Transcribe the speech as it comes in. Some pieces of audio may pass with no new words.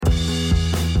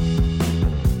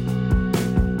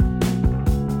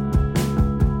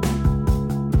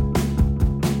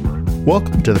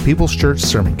Welcome to the People's Church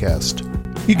Sermoncast.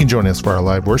 You can join us for our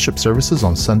live worship services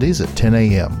on Sundays at 10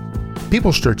 a.m.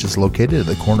 People's Church is located at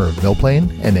the corner of Mill Plain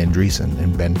and Andreessen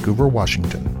in Vancouver,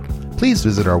 Washington. Please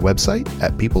visit our website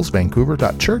at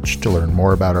peoplesvancouver.church to learn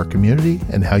more about our community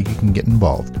and how you can get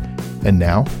involved. And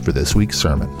now for this week's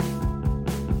sermon.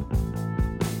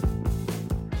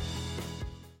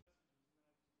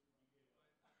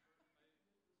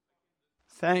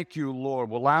 Thank you, Lord.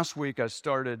 Well, last week I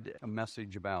started a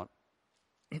message about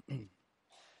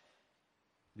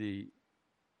the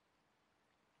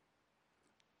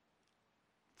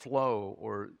flow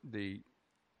or the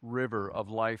river of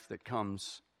life that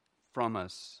comes from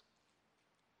us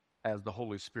as the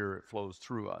Holy Spirit flows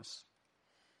through us.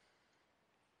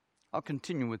 I'll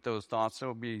continue with those thoughts. There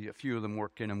will be a few of them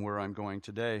working and where I'm going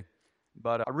today.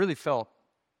 But I really felt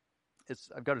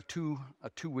I've got a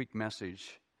two-week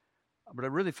message. But I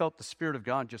really felt the Spirit of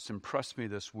God just impressed me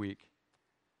this week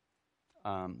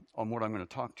on what I'm going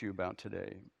to talk to you about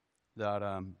today. That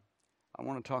I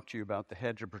want to talk to you about the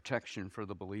hedge of protection for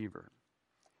the believer.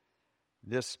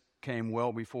 This came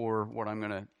well before what I'm going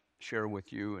to share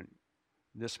with you in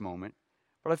this moment.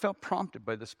 But I felt prompted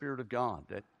by the Spirit of God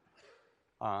that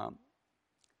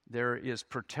there is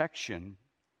protection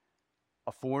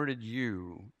afforded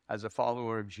you as a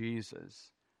follower of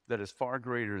Jesus that is far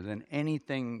greater than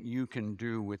anything you can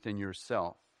do within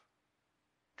yourself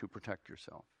to protect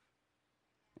yourself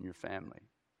and your family.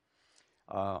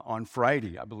 On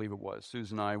Friday, I believe it was,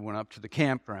 Susan and I went up to the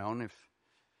campground. If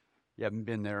you haven't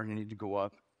been there, you need to go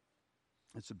up.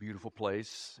 It's a beautiful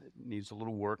place. It needs a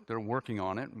little work. They're working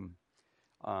on it. And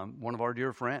one of our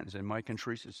dear friends, and Mike and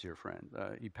Teresa's dear friend,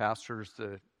 he pastors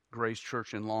the Grace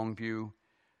Church in Longview,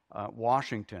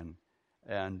 Washington,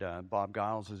 and Bob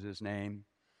Giles is his name.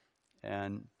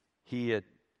 And he had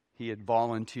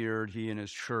volunteered, he and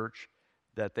his church,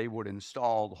 that they would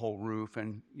install the whole roof.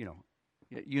 And, you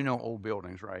know old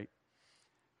buildings, right?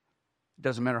 It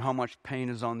doesn't matter how much paint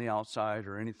is on the outside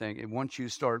or anything. And once you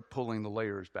start pulling the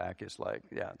layers back, it's like,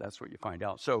 yeah, that's what you find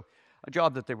out. So a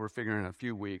job that they were figuring in a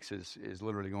few weeks is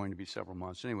literally going to be several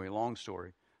months. Anyway, long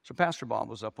story. So Pastor Bob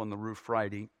was up on the roof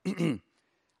Friday.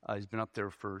 He's been up there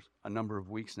for a number of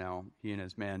weeks now, he and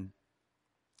his men.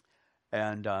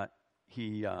 And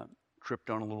he tripped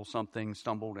on a little something,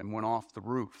 stumbled, and went off the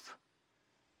roof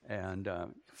and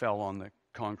fell on the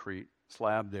concrete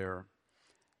slab there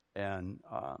and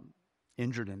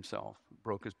injured himself,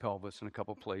 broke his pelvis in a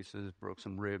couple places, broke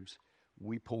some ribs.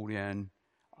 We pulled in,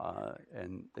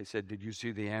 and they said, "Did you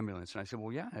see the ambulance?" And I said,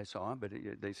 "Well, yeah, I saw it." But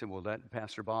they said, "Well, that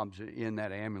Pastor Bob's in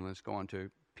that ambulance going to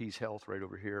Peace Health right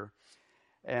over here."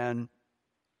 And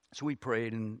so we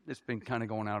prayed, and it's been kind of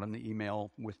going out in the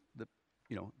email with the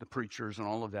preachers and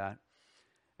all of that.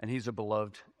 And he's a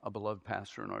beloved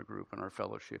pastor in our group and our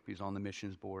fellowship. He's on the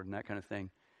missions board and that kind of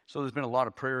thing. So there's been a lot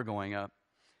of prayer going up.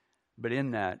 But in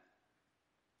that,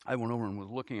 I went over and was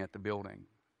looking at the building.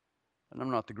 And I'm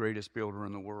not the greatest builder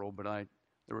in the world, but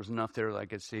there was enough there that I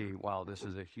could see, wow, this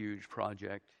is a huge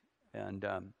project. And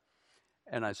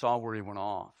I saw where he went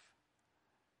off.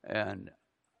 And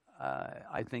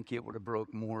I think it would have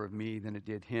broke more of me than it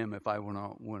did him if I went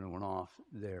off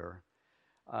there.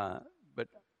 But,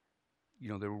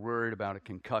 they were worried about a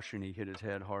concussion. He hit his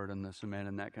head hard on the cement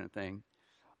and that kind of thing.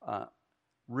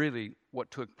 Really, what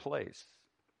took place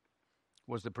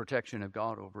was the protection of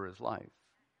God over his life.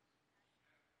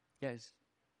 Yeah, he's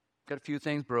got a few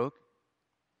things broke,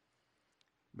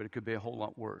 but it could be a whole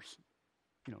lot worse.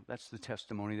 That's the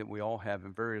testimony that we all have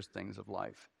in various things of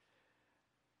life.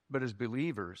 But as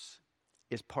believers,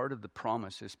 it's part of the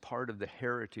promise, it's part of the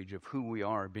heritage of who we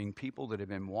are, being people that have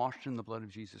been washed in the blood of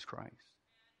Jesus Christ.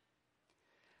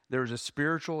 There's a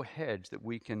spiritual hedge that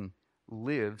we can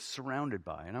live surrounded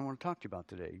by, and I want to talk to you about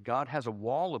today. God has a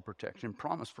wall of protection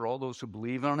promised for all those who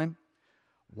believe on him,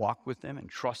 walk with him, and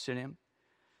trust in him.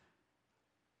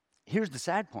 Here's the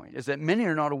sad point, is that many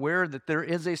are not aware that there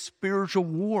is a spiritual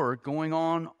war going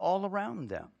on all around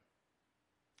them.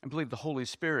 I believe the Holy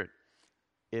Spirit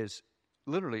is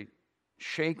literally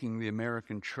shaking the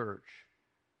American church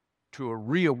to a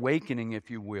reawakening, if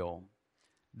you will,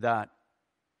 that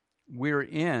we're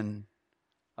in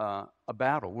a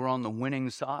battle. We're on the winning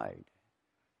side.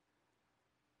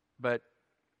 But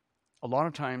a lot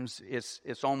of times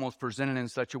it's almost presented in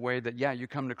such a way that, yeah, you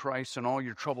come to Christ and all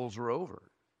your troubles are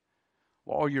over.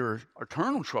 Well, all your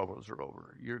eternal troubles are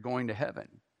over. You're going to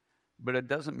heaven. But it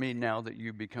doesn't mean now that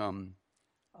you become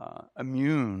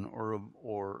immune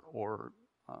or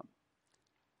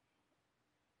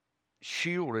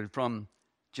shielded from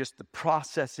just the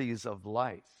processes of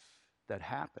life that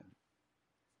happen.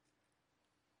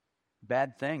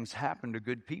 Bad things happen to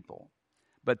good people.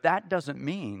 But that doesn't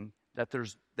mean that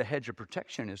the hedge of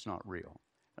protection is not real.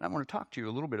 And I want to talk to you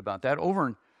a little bit about that over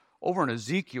in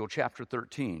Ezekiel chapter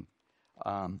 13.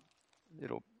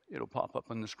 It'll pop up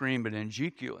on the screen, but in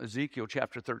Ezekiel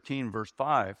chapter 13, verse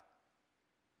 5,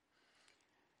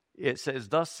 it says,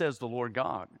 "Thus says the Lord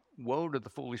God, woe to the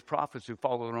foolish prophets who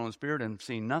follow their own spirit and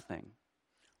see nothing.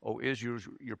 O Israel,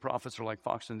 your prophets are like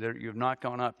foxes in the desert. You have not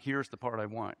gone up." Here's the part I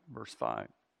want, verse 5.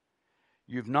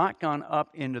 "You've not gone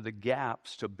up into the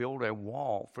gaps to build a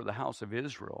wall for the house of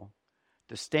Israel,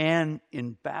 to stand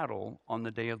in battle on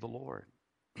the day of the Lord."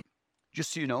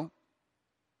 Just so you know,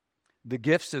 the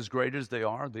gifts, as great as they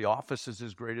are, the offices,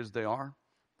 as great as they are,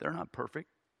 they're not perfect.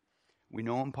 We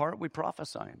know in part, we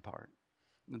prophesy in part.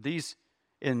 These,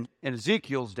 in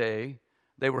Ezekiel's day,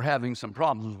 they were having some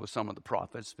problems with some of the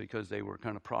prophets because they were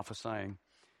kind of prophesying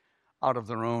out of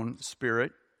their own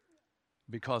spirit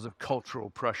because of cultural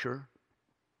pressure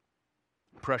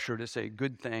to say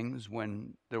good things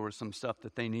when there was some stuff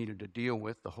that they needed to deal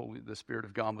with. The Spirit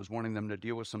of God was wanting them to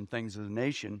deal with some things as a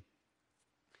nation.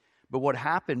 But what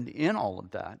happened in all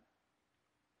of that,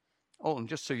 and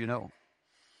just so you know,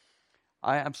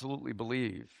 I absolutely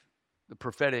believe the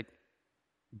prophetic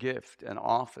gift and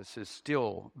office is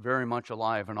still very much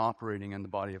alive and operating in the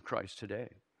body of Christ today.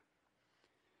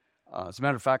 As a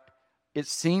matter of fact, it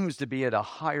seems to be at a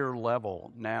higher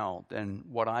level now than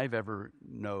what I've ever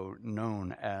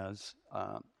known as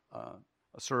a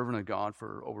servant of God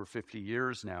for over 50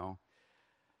 years now.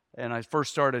 And I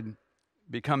first started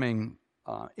becoming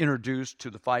introduced to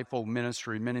the fivefold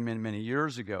ministry many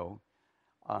years ago.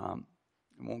 I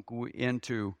won't go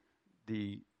into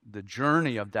the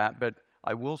journey of that, but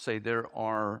I will say there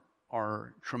are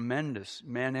tremendous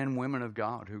men and women of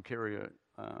God who carry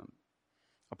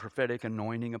a prophetic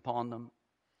anointing upon them,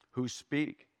 who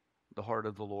speak the heart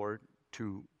of the Lord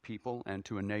to people and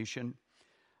to a nation.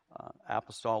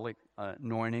 Apostolic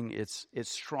anointing, it's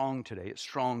strong today. It's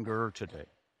stronger today.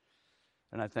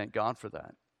 And I thank God for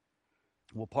that.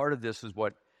 Well, part of this is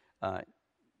what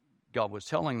God was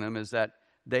telling them, is that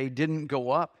they didn't go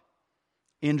up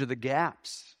into the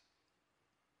gaps,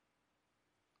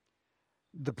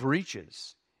 the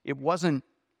breaches. It wasn't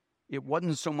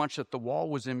so much that the wall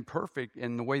was imperfect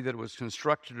in the way that it was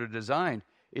constructed or designed.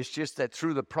 It's just that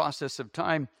through the process of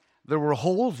time, there were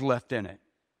holes left in it.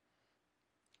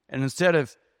 And instead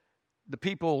of the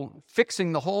people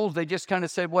fixing the holes, they just kind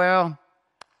of said, well,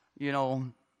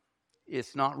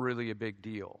 it's not really a big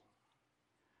deal.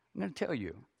 I'm going to tell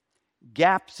you,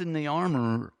 gaps in the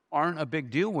armor aren't a big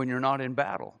deal when you're not in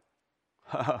battle.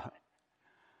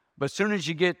 But as soon as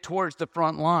you get towards the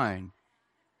front line,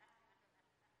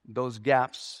 those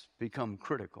gaps become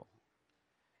critical.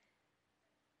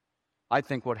 I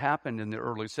think what happened in the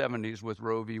early 70s with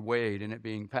Roe v. Wade and it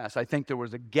being passed, I think there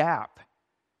was a gap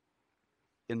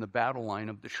in the battle line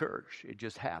of the church. It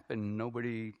just happened.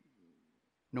 Nobody's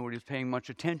paying much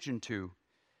attention to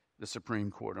the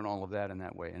Supreme Court and all of that in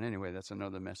that way. And anyway, that's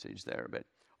another message there. But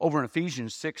over in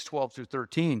Ephesians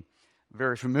 6:12-13,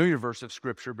 very familiar verse of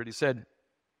Scripture, but he said,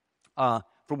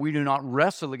 for we do not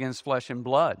wrestle against flesh and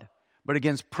blood, but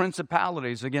against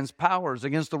principalities, against powers,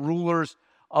 against the rulers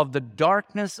of the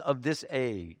darkness of this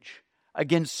age,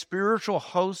 against spiritual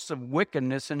hosts of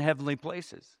wickedness in heavenly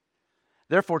places.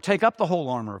 Therefore, take up the whole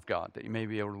armor of God, that you may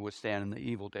be able to withstand in the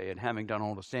evil day, and having done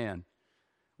all to stand,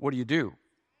 what do?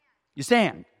 You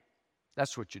stand.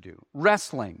 That's what you do.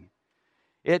 Wrestling.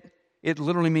 It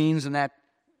literally means in that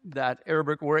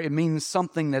Arabic word, it means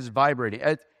something that's vibrating.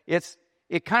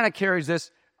 It kind of carries this,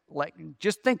 like,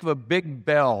 just think of a big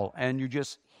bell and you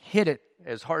just hit it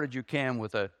as hard as you can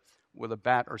with a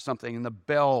bat or something, and the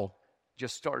bell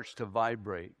just starts to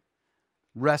vibrate.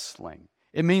 Wrestling.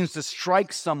 It means to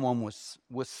strike someone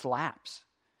with slaps.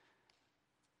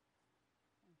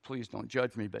 Please don't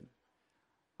judge me, but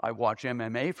I watch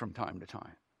MMA from time to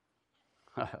time.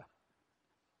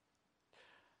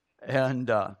 And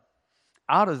out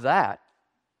of that,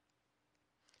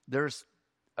 there's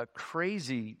a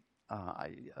crazy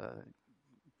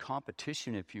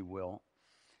competition, if you will,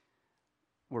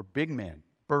 where big men,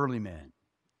 burly men,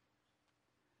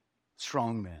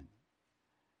 strong men.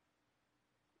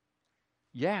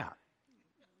 Yeah,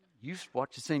 you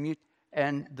watch the same.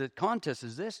 And the contest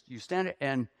is this: you stand there,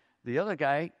 and the other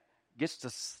guy gets to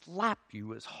slap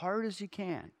you as hard as he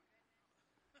can,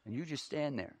 and you just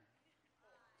stand there.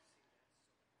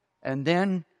 And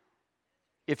then,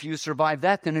 if you survive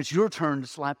that, then it's your turn to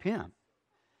slap him.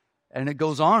 And it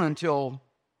goes on until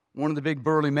one of the big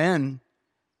burly men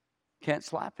can't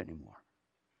slap anymore.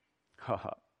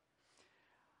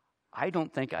 I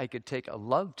don't think I could take a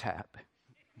love tap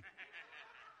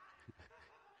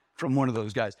from one of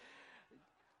those guys.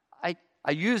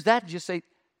 I use that to just say,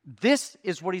 this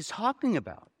is what he's talking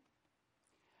about.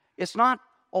 It's not,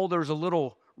 oh, there's a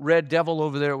little red devil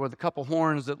over there with a couple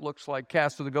horns that looks like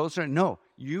Cast of the Ghost. No,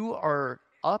 you are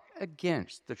up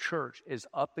against, the church is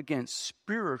up against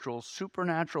spiritual,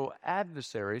 supernatural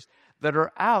adversaries that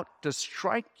are out to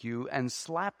strike you and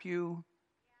slap you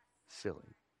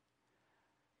silly.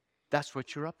 That's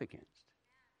what you're up against.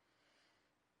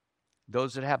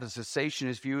 Those that have a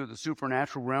cessationist view of the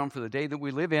supernatural realm for the day that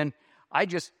we live in, I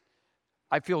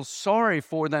feel sorry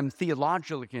for them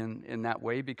theologically in that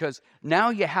way, because now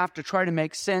you have to try to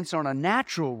make sense on a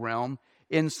natural realm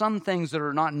in some things that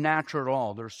are not natural at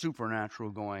all. There's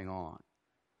supernatural going on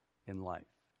in life.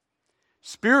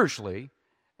 Spiritually,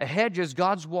 a hedge is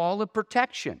God's wall of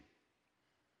protection.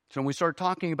 So when we start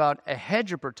talking about a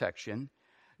hedge of protection,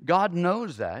 God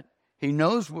knows that. He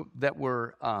knows that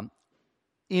we're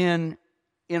in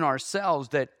ourselves,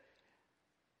 that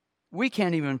we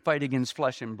can't even fight against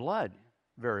flesh and blood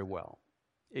very well.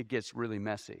 It gets really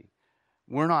messy.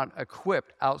 We're not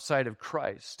equipped outside of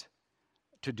Christ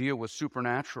to deal with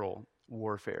supernatural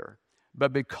warfare.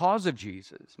 But because of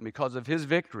Jesus, and because of his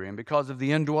victory, and because of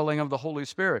the indwelling of the Holy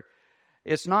Spirit,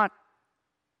 it's not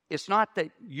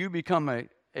that you become a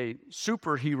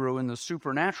superhero in the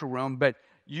supernatural realm, but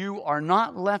you are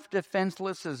not left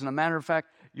defenseless. As a matter of fact,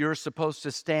 you're supposed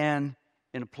to stand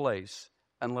in a place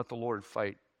and let the Lord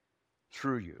fight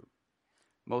through you.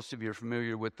 Most of you are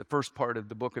familiar with the first part of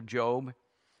the book of Job.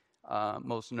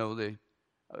 Most know the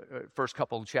first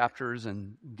couple of chapters,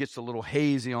 and gets a little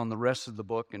hazy on the rest of the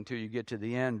book until you get to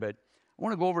the end. But I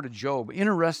want to go over to Job.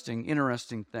 Interesting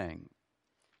thing.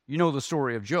 You know the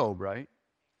story of Job, right?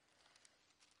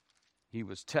 He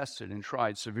was tested and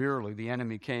tried severely. The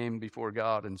enemy came before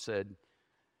God and said,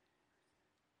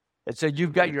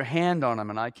 you've got your hand on him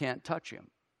and I can't touch him.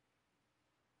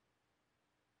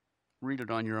 Read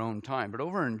it on your own time. But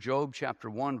over in Job chapter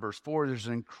 1, verse 4, there's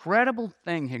an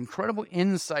incredible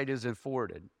insight is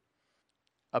afforded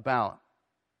about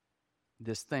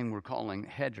this thing we're calling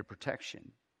hedge of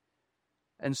protection.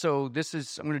 And so I'm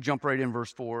going to jump right in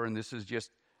verse 4, and this is just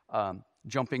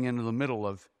jumping into the middle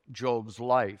of Job's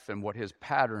life and what his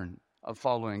pattern of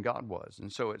following God was.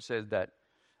 And so it says that,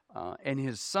 and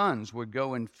his sons would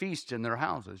go and feast in their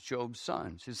houses, Job's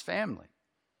sons, his family.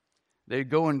 They'd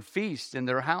go and feast in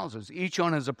their houses, each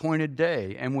on his appointed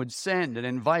day, and would send and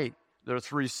invite their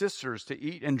 3 sisters to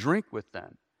eat and drink with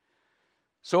them.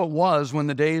 So it was, when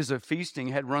the days of feasting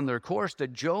had run their course,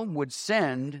 that Job would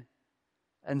send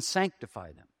and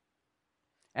sanctify them.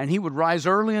 And he would rise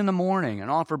early in the morning and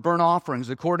offer burnt offerings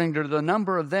according to the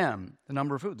number of them, the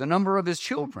number of who? The number of his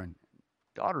children,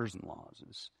 daughters-in-laws,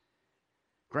 his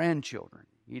grandchildren.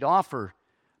 He'd offer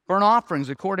burnt offerings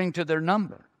according to their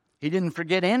number. He didn't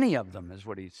forget any of them, is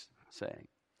what he's saying.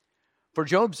 For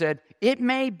Job said, "It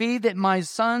may be that my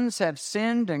sons have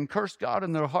sinned and cursed God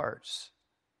in their hearts."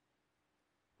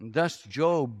 And thus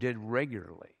Job did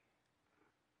regularly.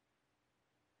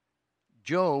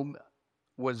 Job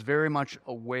was very much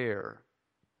aware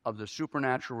of the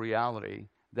supernatural reality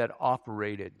that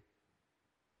operated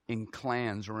in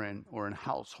clans or in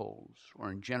households or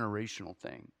in generational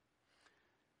things.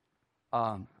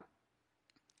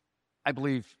 I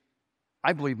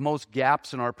believe most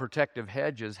gaps in our protective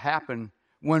hedges happen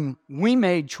when we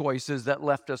made choices that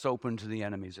left us open to the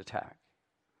enemy's attack.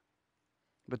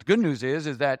 But the good news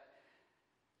is that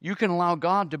you can allow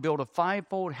God to build a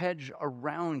 5-fold hedge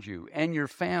around you and your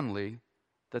family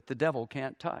that the devil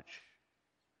can't touch.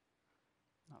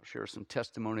 I'll share some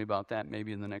testimony about that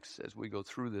maybe in the next, as we go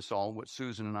through this all, what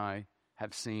Susan and I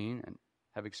have seen and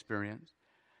have experienced.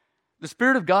 The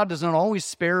Spirit of God does not always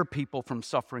spare people from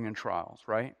suffering and trials,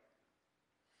 right?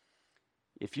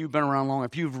 If you've been around long,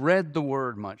 if you've read the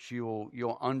Word much,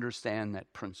 you'll understand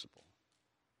that principle.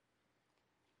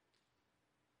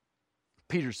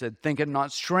 Peter said, "Think it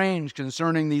not strange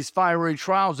concerning these fiery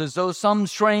trials, as though some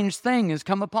strange thing has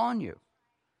come upon you."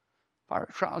 Fiery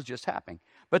trials just happening.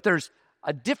 But there's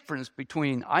a difference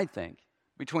between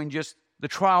just the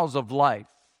trials of life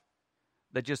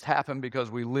that just happen because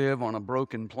we live on a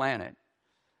broken planet,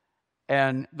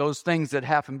 and those things that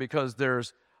happen because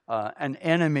there's an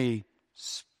enemy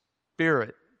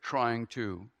spirit trying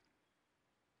to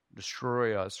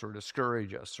destroy us or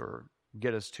discourage us or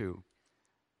get us to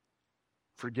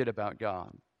forget about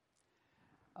God.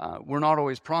 We're not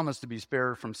always promised to be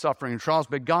spared from suffering and trials,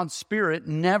 but God's Spirit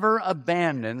never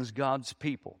abandons God's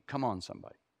people. Come on,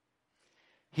 somebody.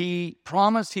 He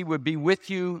promised He would be with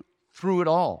you through it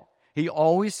all. He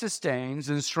always sustains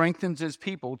and strengthens His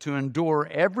people to endure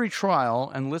every trial,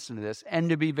 and listen to this, and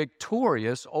to be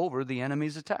victorious over the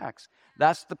enemy's attacks.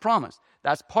 That's the promise.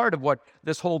 That's part of what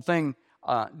this whole thing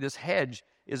this hedge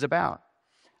is about.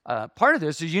 Part of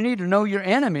this is you need to know your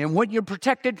enemy and what you're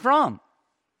protected from.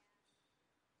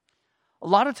 A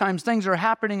lot of times things are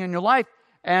happening in your life,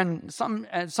 and some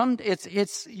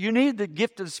it's you need the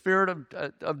gift of the Spirit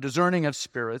of discerning of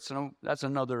spirits. And that's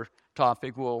another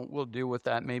topic. We'll deal with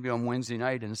that maybe on Wednesday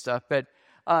night and stuff. But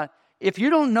if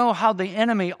you don't know how the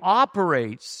enemy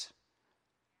operates,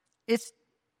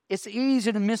 it's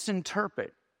easy to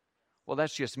misinterpret. Well,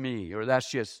 that's just me, or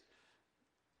that's just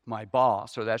my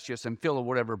boss, or that's just, and fill in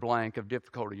whatever blank of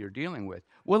difficulty you're dealing with.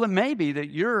 Well, it may be that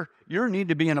you need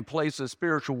to be in a place of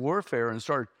spiritual warfare and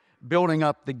start building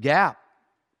up the gap,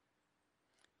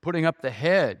 putting up the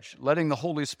hedge, letting the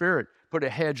Holy Spirit put a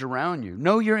hedge around you.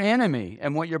 Know your enemy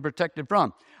and what you're protected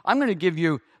from. I'm going to give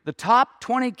you the top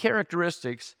 20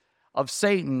 characteristics of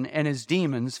Satan and his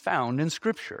demons found in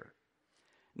Scripture.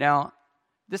 Now,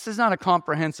 this is not a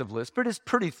comprehensive list, but it's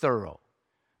pretty thorough.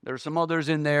 There's some others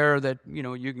in there that,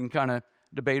 you can kind of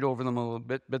debate over them a little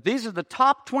bit. But these are the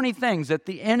top 20 things that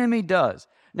the enemy does.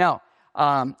 Now,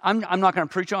 I'm not going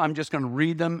to preach on. I'm just going to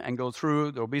read them and go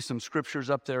through. There'll be some scriptures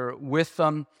up there with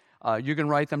them. You can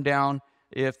write them down.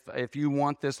 If you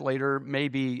want this later,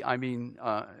 maybe,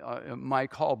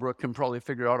 Mike Hallbrook can probably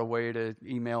figure out a way to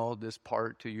email this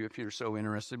part to you if you're so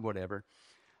interested, whatever.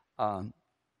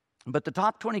 But the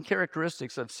top 20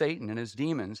 characteristics of Satan and his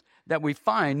demons that we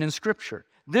find in Scripture.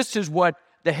 This is what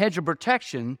the hedge of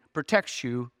protection protects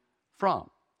you from.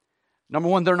 Number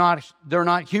one, they're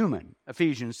not human.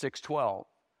 Ephesians 6:12.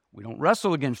 We don't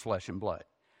wrestle against flesh and blood.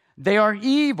 They are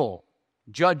evil.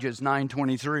 Judges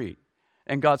 9:23.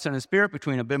 And God sent a spirit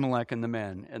between Abimelech and the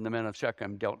men of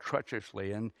Shechem dealt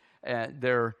treacherously. And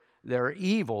they're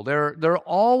evil. They're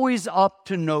always up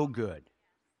to no good.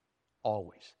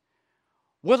 Always.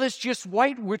 Well, it's just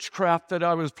white witchcraft that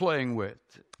I was playing with.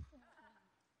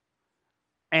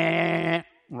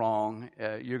 Wrong.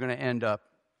 You're going to end up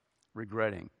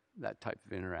regretting that type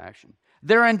of interaction.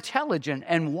 They're intelligent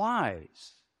and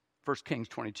wise. 1 Kings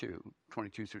 22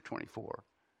 through 24.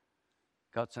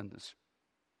 God sent this.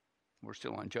 We're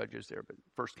still on Judges there, but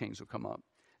 1 Kings will come up.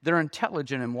 They're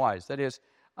intelligent and wise. That is,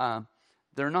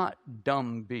 they're not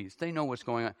dumb beasts. They know what's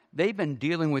going on. They've been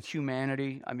dealing with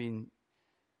humanity.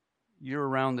 You're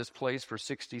around this place for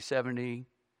 60, 70,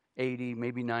 80,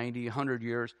 maybe 90, 100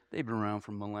 years. They've been around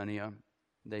for millennia.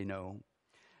 They know.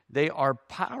 They are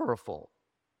powerful.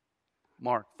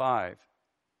 Mark 5.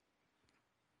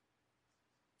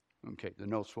 Okay, the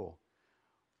notes will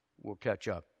catch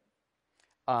up.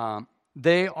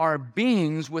 They are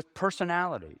beings with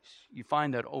personalities. You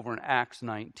find that over in Acts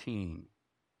 19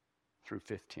 through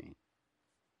 15.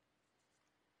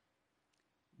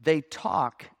 They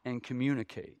talk and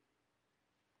communicate.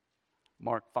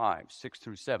 Mark 5, 6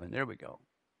 through 7. There we go.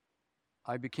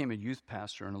 I became a youth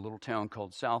pastor in a little town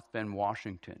called South Bend,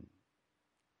 Washington,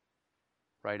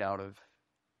 right out of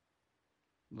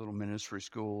little ministry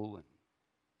school.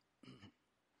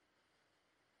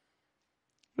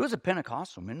 It was a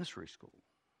Pentecostal ministry school.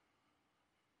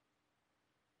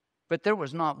 But there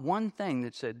was not one thing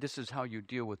that said, this is how you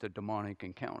deal with a demonic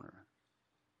encounter.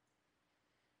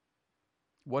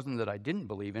 It wasn't that I didn't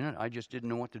believe in it. I just didn't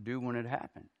know what to do when it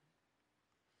happened.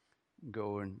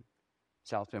 Go in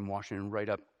South Bend, Washington, right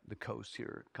up the coast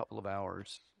here, a couple of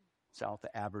hours south of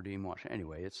Aberdeen, Washington.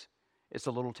 Anyway, it's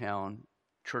a little town.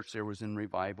 Church there was in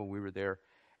revival. We were there.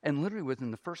 And literally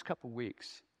within the first couple of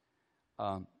weeks,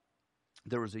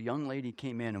 there was a young lady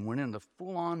came in and went into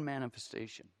full-on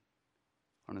manifestation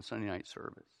on a Sunday night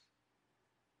service.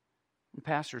 The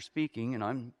pastor's speaking, and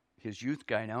I'm his youth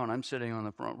guy now, and I'm sitting on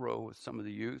the front row with some of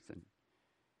the youth. And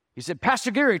he said, Pastor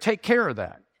Gary, take care of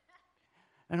that.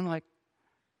 And I'm like,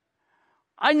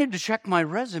 I need to check my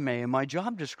resume and my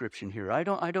job description here. I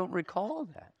don't recall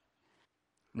that.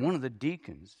 One of the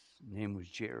deacons, his name was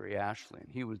Jerry Ashley,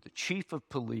 and he was the chief of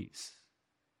police.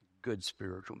 Good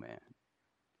spiritual man.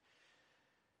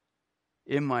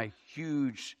 In my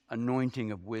huge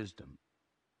anointing of wisdom,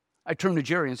 I turned to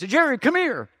Jerry and said, Jerry, come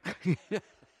here.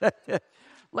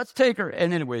 Let's take her.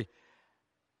 And anyway,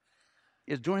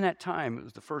 during that time, it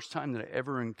was the first time that I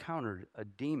ever encountered a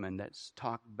demon that's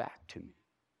talked back to me.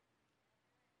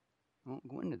 I won't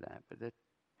go into that, but that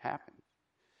happened.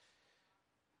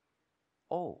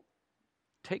 Oh,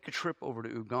 take a trip over to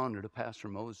Uganda to Pastor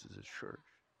Moses' church.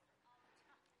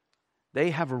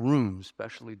 They have a room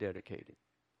specially dedicated.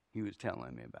 He was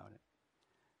telling me about it.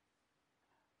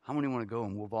 How many want to go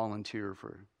and we'll volunteer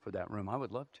for that room? I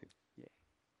would love to. Yeah.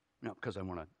 Not because I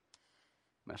want to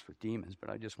mess with demons,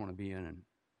 but I just want to be in and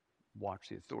watch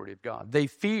the authority of God. They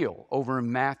feel over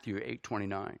in Matthew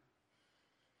 8:29.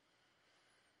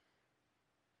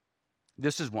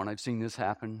 This is one. I've seen this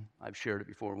happen. I've shared it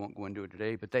before. I won't go into it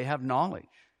today. But they have knowledge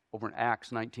over in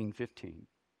Acts 19:15.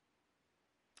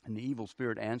 And the evil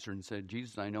spirit answered and said,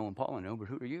 Jesus I know and Paul I know, but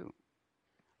who are you?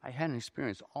 I had an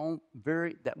experience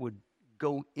that would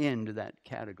go into that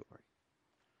category.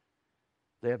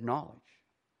 They have knowledge.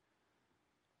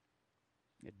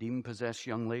 A demon-possessed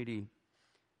young lady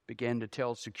began to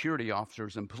tell security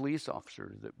officers and police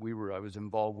officers that I was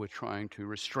involved with trying to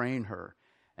restrain her,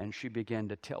 and she began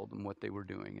to tell them what they were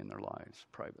doing in their lives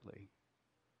privately.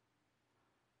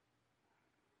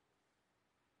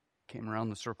 Came around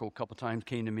the circle a couple times,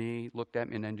 came to me, looked at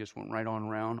me, and then just went right on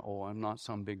around. Oh, I'm not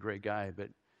some big, great guy, but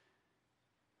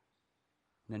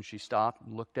then she stopped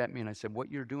and looked at me, and I said, what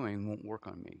you're doing won't work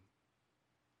on me.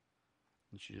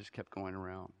 And she just kept going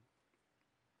around.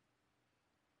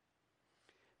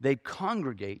 They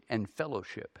congregate and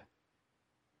fellowship.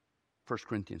 1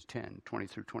 Corinthians 10, 20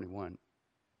 through 21.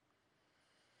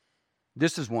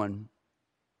 This is one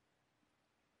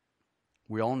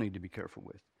we all need to be careful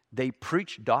with. They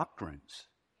preach doctrines.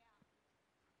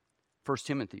 1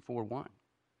 Timothy 4:1.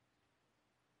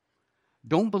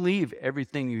 Don't believe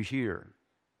everything you hear,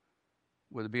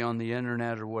 whether it be on the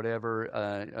internet or whatever,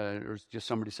 or just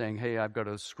somebody saying, hey, I've got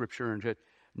a scripture. And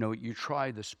no, you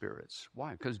try the spirits.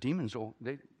 Why? Because demons,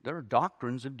 there are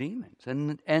doctrines of demons.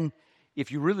 And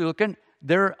if you really look in,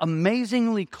 they're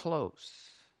amazingly close.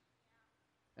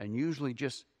 And usually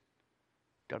just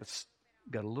got a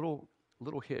little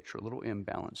hitch or a little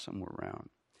imbalance somewhere around.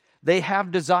 They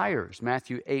have desires.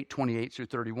 Matthew 8:28 through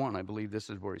 31. I believe this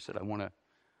is where he said, I want to,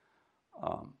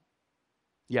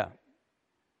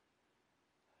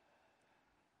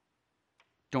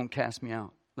 don't cast me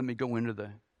out. Let me go into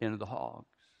the hogs.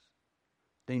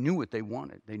 They knew what they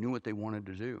wanted. They knew what they wanted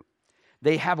to do.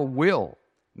 They have a will.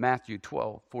 Matthew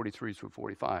 12:43 through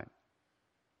 45.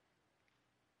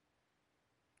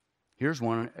 Here's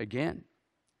one again.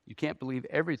 You can't believe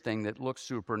everything that looks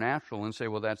supernatural and say,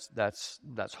 well, that's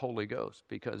Holy Ghost.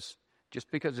 Because just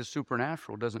because it's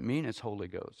supernatural doesn't mean it's Holy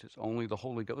Ghost. It's only the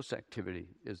Holy Ghost activity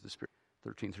is the Spirit.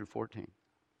 13 through 14.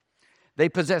 They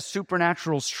possess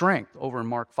supernatural strength over in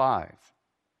Mark 5.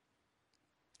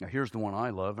 Now here's the one I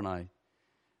love, and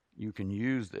you can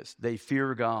use this. They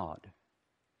fear God.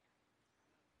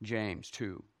 James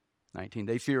 2:19.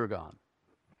 They fear God.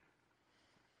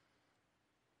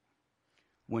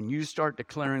 When you start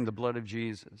declaring the blood of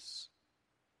Jesus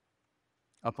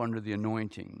up under the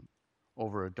anointing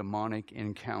over a demonic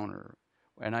encounter,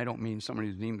 and I don't mean somebody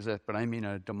who's demon-possessed, but I mean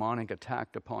a demonic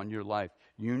attack upon your life,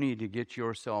 you need to get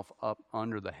yourself up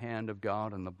under the hand of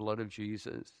God and the blood of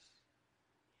Jesus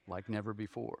like never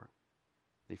before.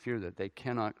 They fear that they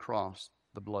cannot cross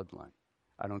the bloodline.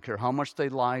 I don't care how much they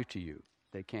lie to you,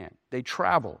 they can't. They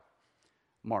travel.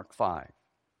 Mark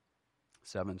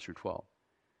 5:7 through 12.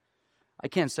 I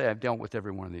can't say I've dealt with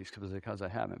every one of these because I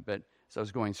haven't, but as I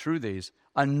was going through these,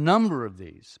 a number of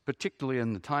these, particularly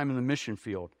in the time in the mission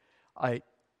field, I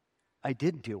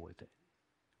did deal with it.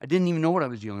 I didn't even know what I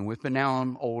was dealing with, but now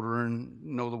I'm older and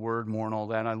know the word more and all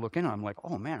that. I look in, I'm like,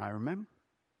 oh man, I remember.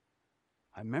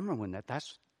 I remember when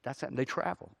that's happened. They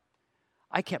travel.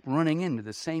 I kept running into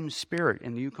the same spirit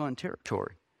in the Yukon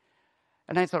Territory.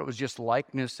 And I thought it was just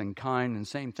likeness and kind and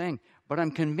same thing. But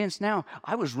I'm convinced now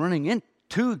I was running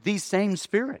into the same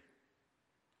spirit.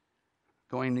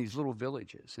 Going to these little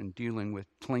villages and dealing with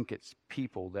Tlingits,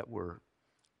 people that were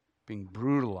being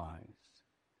brutalized,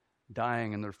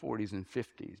 dying in their 40s and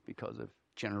 50s because of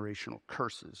generational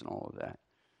curses and all of that.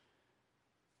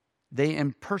 They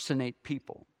impersonate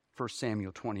people. 1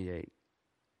 Samuel 28.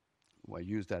 Well, I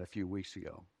used that a few weeks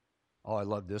ago. Oh, I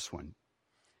love this one.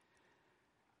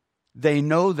 They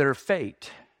know their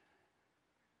fate.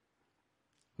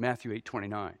 Matthew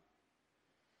 8:29.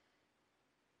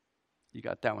 You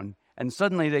got that one. And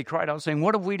suddenly they cried out, saying,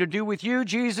 what have we to do with you,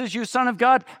 Jesus, you Son of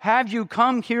God? Have you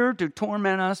come here to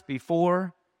torment us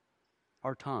before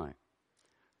our time?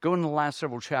 Go in the last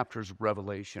several chapters of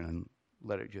Revelation and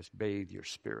let it just bathe your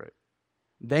spirit.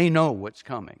 They know what's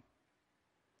coming.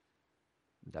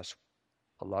 That's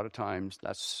a lot of times,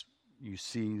 you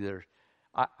see there.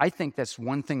 I think that's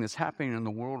one thing that's happening in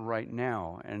the world right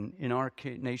now, and in our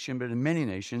nation, but in many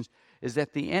nations, is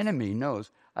that the enemy knows.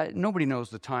 Nobody knows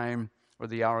the time or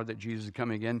the hour that Jesus is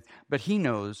coming again, but he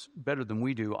knows better than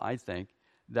we do, I think,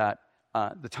 that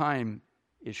the time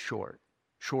is shorter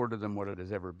than what it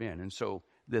has ever been. And so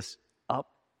this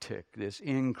uptick, this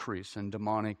increase in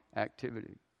demonic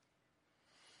activity.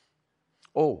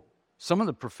 Oh, some of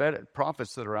the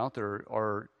prophets that are out there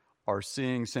are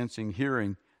seeing, sensing,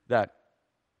 hearing that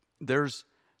there's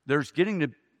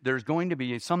going to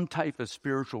be some type of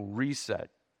spiritual reset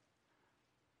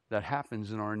that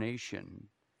happens in our nation,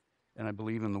 and I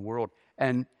believe in the world.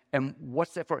 And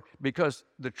what's that for? Because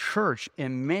the church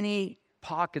in many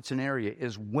pockets and area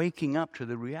is waking up to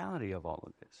the reality of all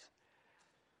of this.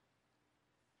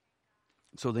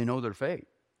 So they know their fate.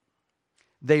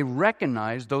 They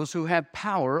recognize those who have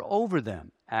power over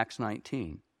them. Acts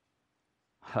 19.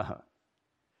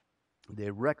 They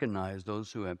recognize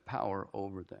those who have power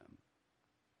over them.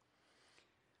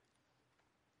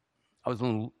 I was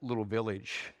in a little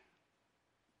village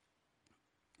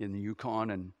in the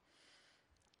Yukon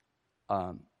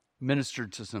and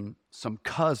ministered to some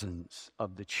cousins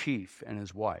of the chief and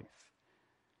his wife.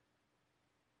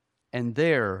 And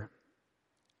there,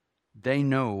 they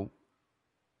know,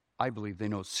 I believe they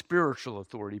know spiritual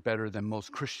authority better than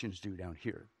most Christians do down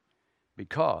here,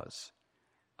 because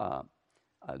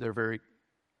they're very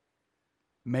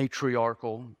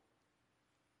matriarchal.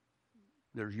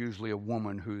 There's usually a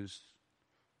woman who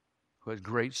has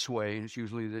great sway, and it's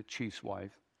usually the chief's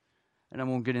wife. And I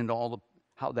won't get into all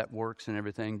how that works and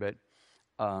everything, but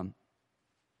I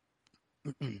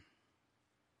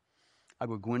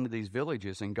would go into these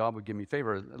villages, and God would give me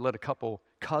favor. I led a couple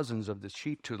cousins of the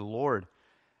chief to the Lord,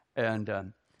 and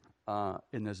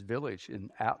in this village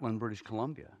in Pt1, British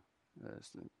Columbia,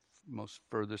 it's the most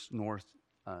furthest north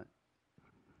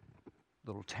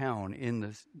little town in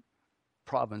the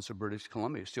province of British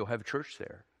Columbia. Still have a church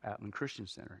there, Pt1 Christian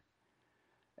Center.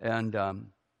 And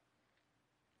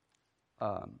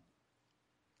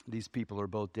these people are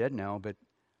both dead now, but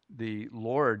the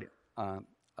Lord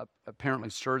apparently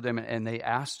stirred them, and they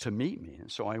asked to meet me.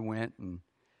 And so I went and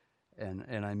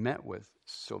I met with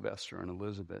Sylvester and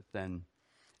Elizabeth, and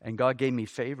God gave me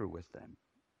favor with them.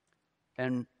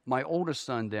 And my oldest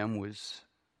son then was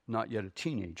not yet a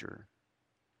teenager,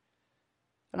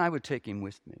 and I would take him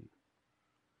with me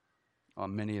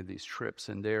on many of these trips.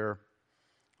 And there,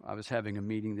 I was having a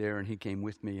meeting there, and he came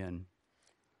with me,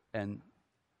 and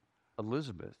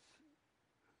Elizabeth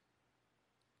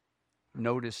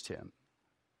noticed him.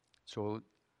 So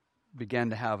began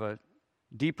to have a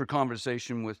deeper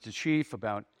conversation with the chief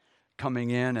about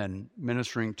coming in and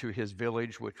ministering to his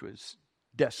village, which was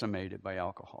decimated by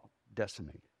alcohol.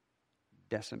 Decimated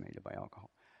by alcohol.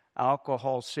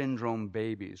 Alcohol syndrome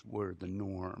babies were the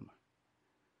norm,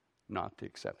 not the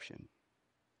exception.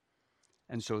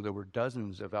 And so there were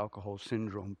dozens of alcohol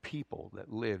syndrome people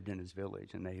that lived in his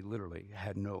village, and they literally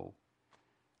had no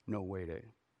way to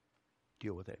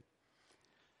deal with it.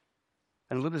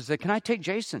 And Elizabeth said, "Can I take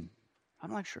Jason?"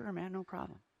 I'm like, "Sure, man, no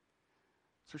problem."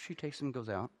 So she takes him and goes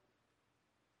out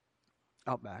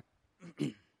back. When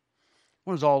it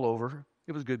was all over,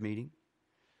 it was a good meeting.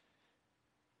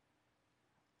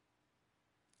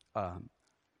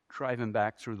 Driving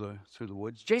back through the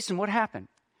woods. "Jason, what happened?"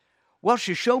 "Well,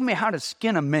 she showed me how to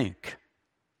skin a mink."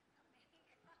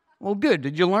 "Well, good.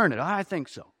 Did you learn it?" "I think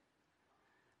so."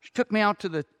 She took me out to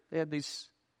they had these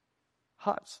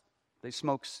huts. They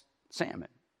smoked salmon.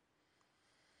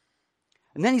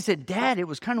 And then he said, "Dad, it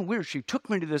was kind of weird. She took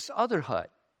me to this other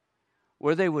hut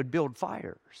where they would build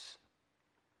fires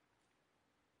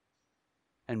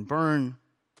and burn."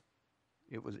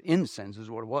 It was incense is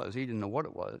what it was. He didn't know what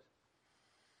it was.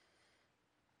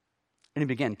 And he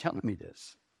began telling me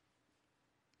this.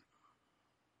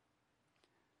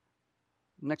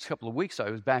 The next couple of weeks, I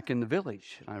was back in the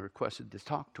village, and I requested to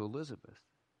talk to Elizabeth.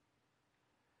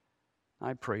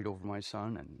 I prayed over my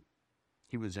son, and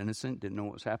he was innocent, didn't know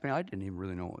what was happening. I didn't even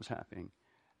really know what was happening.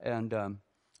 And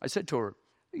I said to her,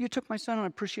 "You took my son, and I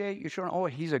appreciate you showing." "Oh,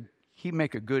 he'd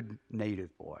make a good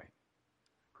native boy."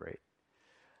 "Great.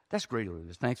 That's great,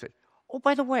 Elizabeth. Thanks." "Oh,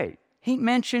 by the way, he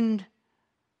mentioned,"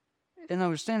 and I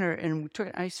was standing there, and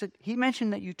I said, "He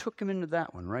mentioned that you took him into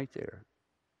that one right there."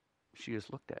 She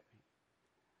just looked at me.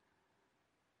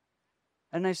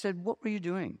 And I said, "What were you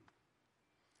doing?"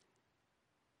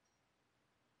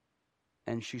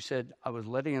 And she said, "I was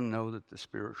letting him know that the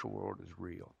spiritual world is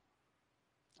real."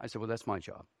 I said, "Well, that's my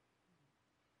job.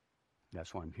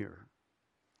 That's why I'm here."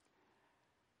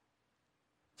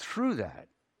 Through that,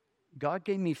 God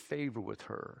gave me favor with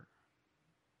her.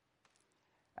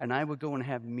 And I would go and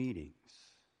have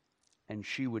meetings, and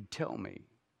she would tell me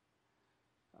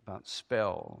about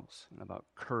spells and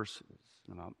about curses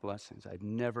and about blessings. I'd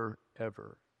never,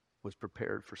 ever was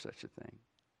prepared for such a thing.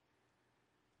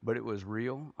 But it was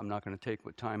real. I'm not going to take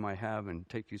what time I have and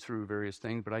take you through various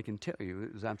things, but I can tell you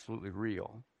it was absolutely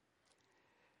real.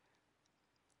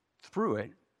 Through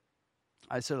it,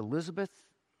 I said, "Elizabeth,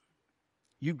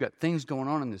 you've got things going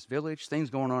on in this village, things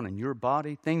going on in your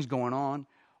body, things going on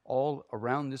all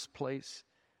around this place."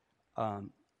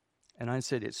 And I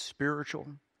said, "It's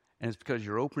spiritual, and it's because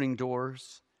you're opening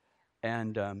doors."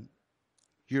 And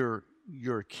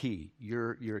you're key.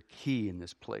 You're key in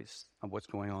this place of what's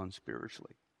going on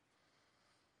spiritually.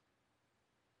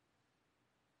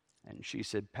 And she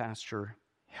said, Pastor,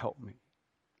 help me.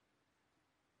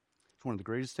 It's one of the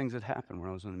greatest things that happened when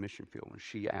I was in the mission field, when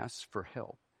she asked for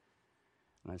help.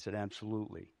 And I said,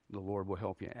 absolutely, the Lord will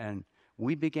help you. And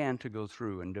we began to go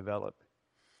through and develop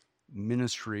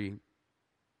ministry,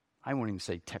 I won't even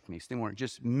say techniques, they weren't,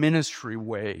 just ministry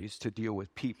ways to deal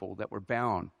with people that were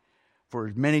bound for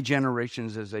as many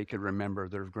generations as they could remember.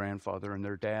 Their grandfather and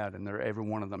their dad, and every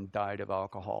one of them died of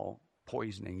alcohol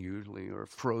poisoning usually, or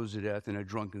froze to death in a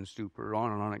drunken stupor,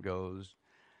 on and on it goes.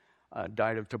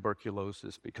 Died of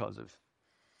tuberculosis because of.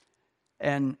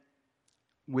 And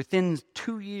within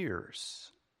 2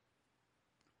 years,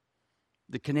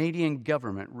 the Canadian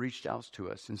government reached out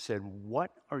to us and said,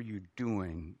 what are you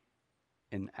doing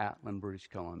in Atlin, British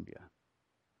Columbia?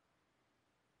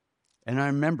 And I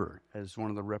remember, as one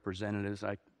of the representatives,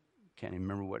 I can't even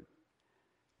remember what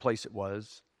place it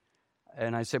was,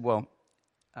 and I said, well,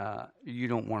 you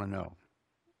don't want to know.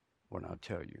 Well, I'll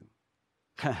tell you.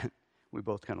 We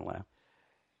both kind of laughed.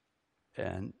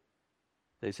 And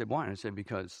they said, why? And I said,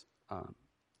 because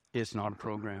it's not a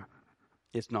program.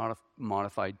 It's not a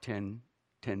modified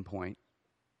 10-point.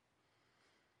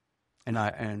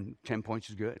 And 10 points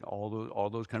is good. All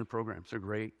those kind of programs are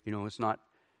great. You know, it's not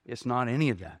any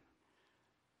of that.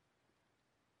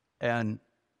 And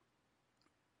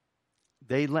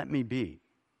they let me be.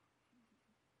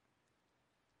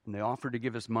 And they offered to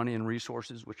give us money and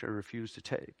resources, which I refused to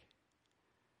take.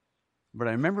 But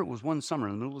I remember it was one summer,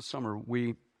 in the middle of the summer,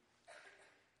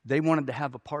 they wanted to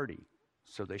have a party.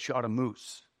 So they shot a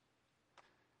moose.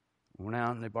 Went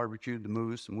out and they barbecued the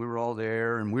moose, and we were all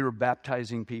there, and we were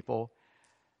baptizing people.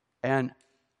 And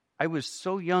I was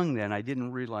so young then, I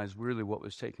didn't realize really what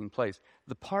was taking place.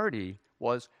 The party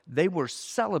was, they were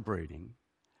celebrating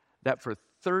that for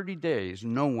 30 days,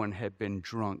 no one had been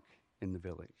drunk in the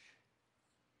village.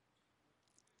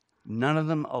 None of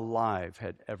them alive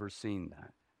had ever seen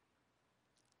that.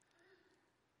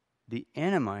 The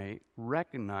enemy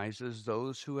recognizes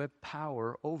those who have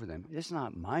power over them. It's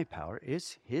not my power,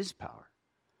 it's his power.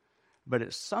 But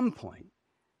at some point,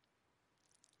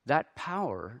 that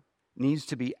power needs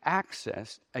to be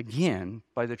accessed again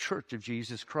by the Church of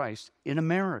Jesus Christ in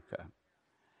America,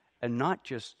 and not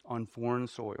just on foreign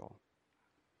soil.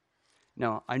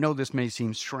 Now, I know this may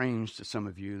seem strange to some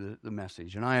of you, the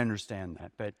message, and I understand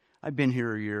that, but I've been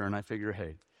here a year, and I figure,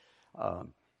 hey,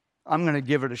 I'm going to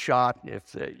give it a shot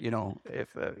if you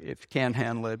can't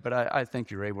handle it, but I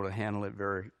think you're able to handle it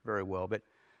very, very well. But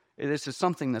this is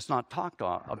something that's not talked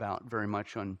about very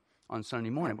much on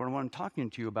Sunday morning. But I'm talking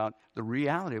to you about the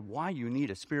reality of why you need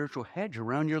a spiritual hedge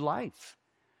around your life.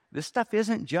 This stuff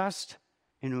isn't just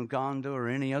in Uganda or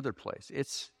any other place.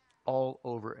 It's all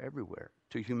over everywhere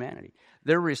to humanity.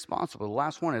 They're responsible. The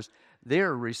last one is,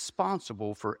 they're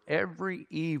responsible for every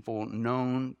evil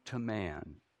known to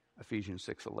man. Ephesians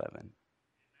 6:11.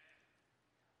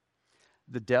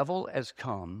 The devil has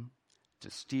come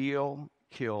to steal,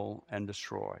 kill, and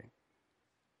destroy.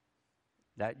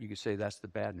 That, you could say, that's the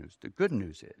bad news. The good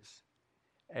news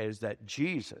is that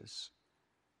Jesus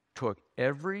took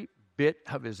every bit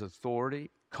of his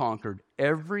authority, conquered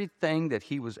everything that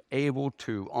he was able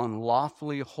to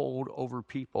unlawfully hold over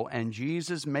people, and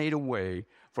Jesus made a way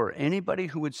for anybody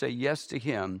who would say yes to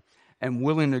him and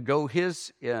willing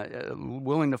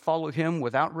to follow him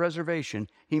without reservation.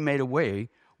 He made a way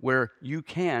where you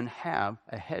can have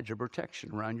a hedge of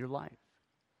protection around your life.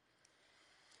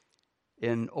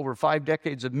 In over 5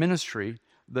 decades of ministry,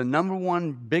 the number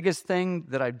one biggest thing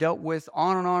that I've dealt with,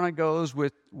 on and on it goes,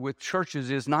 with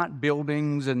churches is not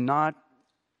buildings and not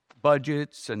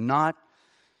budgets and not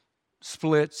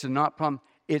splits and not problems.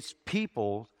 It's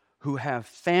people who have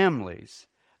families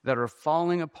that are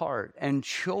falling apart and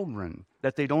children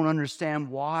that they don't understand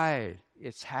why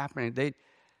it's happening.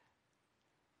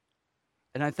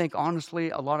 And I think,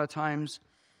 honestly, a lot of times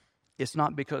it's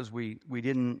not because we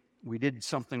did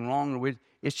something wrong.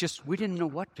 It's just we didn't know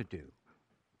what to do.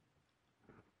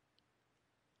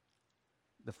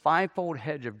 The fivefold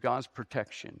hedge of God's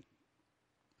protection.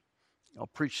 I'll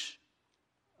preach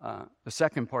the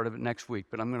second part of it next week,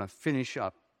 but I'm going to finish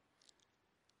up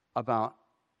about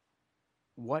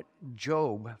what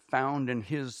Job found in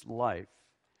his life.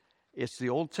 It's the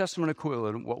Old Testament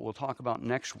equivalent, what we'll talk about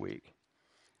next week.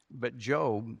 But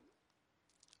Job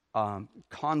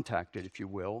contacted, if you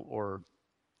will, or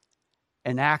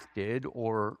enacted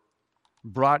or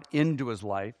brought into his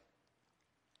life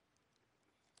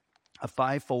a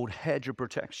fivefold hedge of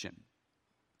protection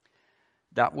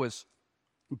that was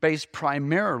based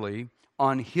primarily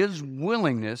on his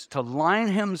willingness to line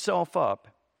himself up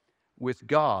with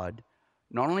God,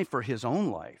 not only for his own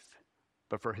life,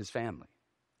 but for his family,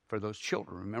 for those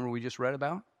children. Remember we just read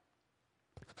about?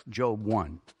 Job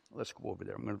 1. Let's go over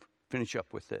there. I'm going to finish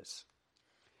up with this.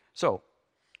 So,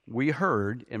 we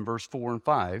heard in verse 4 and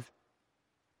 5,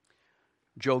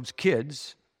 Job's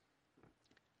kids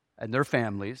and their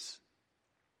families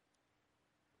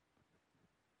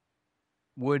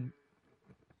would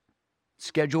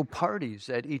schedule parties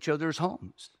at each other's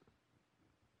homes.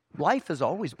 Life has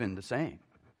always been the same.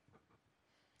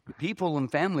 People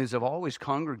and families have always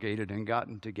congregated and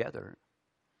gotten together.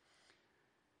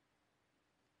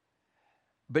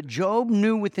 But Job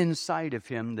knew within inside of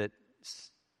him that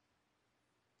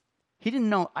he didn't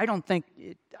know. I don't think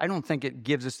it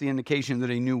gives us the indication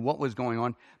that he knew what was going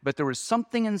on, but there was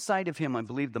something inside of him, I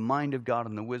believe the mind of God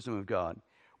and the wisdom of God,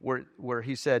 where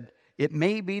he said, it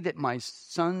may be that my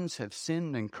sons have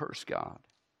sinned and cursed God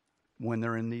when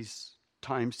they're in these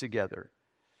times together,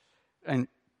 and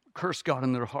cursed God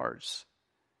in their hearts.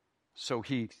 So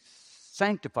he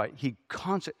sanctified,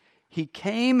 he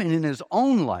came and in his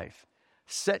own life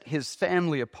set his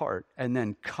family apart and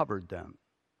then covered them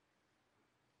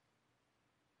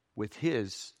with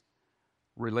his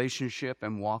relationship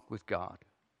and walk with God.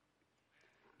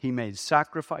 He made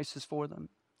sacrifices for them.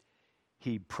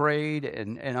 He prayed,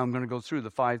 and I'm going to go through the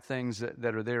 5 things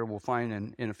that are there we'll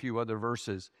find in a few other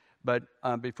verses. But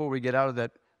before we get out of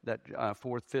that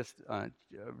fourth, fifth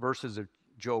verses of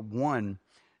Job 1,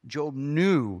 Job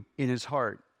knew in his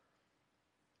heart.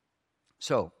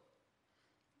 So,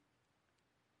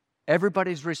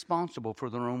 everybody's responsible for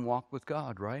their own walk with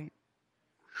God, right?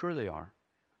 Sure they are.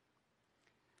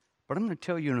 But I'm going to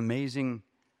tell you an amazing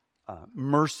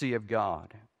mercy of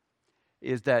God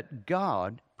is that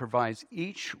God provides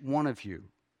each one of you.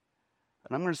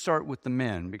 And I'm going to start with the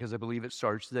men because I believe it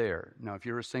starts there. Now, if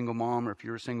you're a single mom or if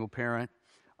you're a single parent,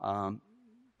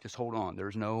 just hold on.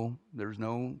 There's no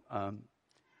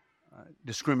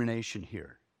discrimination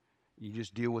here. You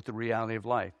just deal with the reality of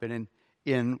life. But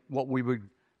in what we would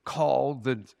call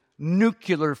the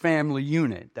nuclear family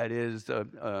unit, that is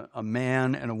a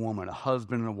man and a woman, a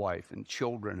husband and a wife, and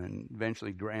children, and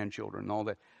eventually grandchildren, and all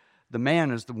that. The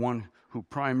man is the one who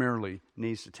primarily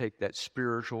needs to take that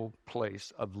spiritual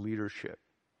place of leadership.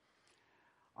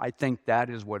 I think that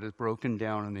is what is broken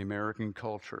down in the American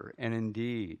culture, and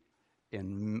indeed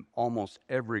in almost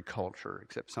every culture,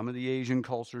 except some of the Asian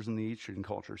cultures and the Eastern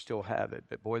cultures still have it.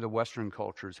 But boy, the Western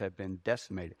cultures have been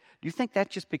decimated. Do you think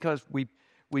that's just because we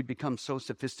become so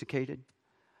sophisticated?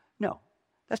 No.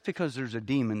 That's because there's a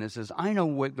demon that says, I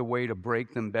know the way to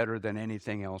break them better than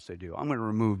anything else they do. I'm going to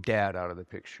remove Dad out of the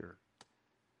picture.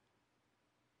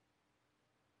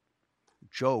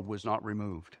 Job was not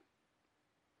removed.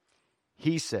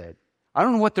 He said, I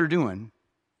don't know what they're doing.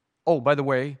 Oh, by the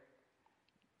way,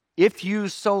 if you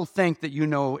so think that you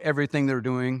know everything they're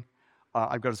doing,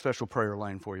 I've got a special prayer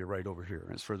line for you right over here.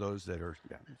 It's for those that are...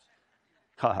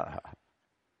 Yeah.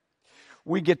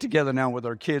 We get together now with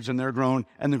our kids, and they're grown.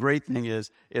 And the great thing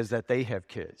is that they have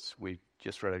kids. We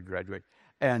just ready to graduate.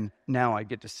 And now I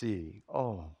get to see,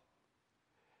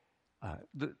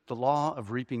 the law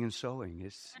of reaping and sowing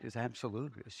is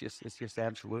absolute. It's just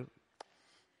absolute.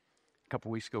 A couple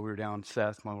weeks ago, we were down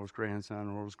Seth, my oldest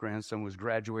grandson was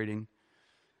graduating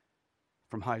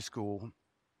from high school.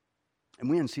 And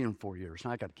we hadn't seen him in 4 years.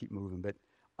 And I got to keep moving, but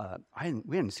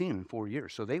we hadn't seen him in 4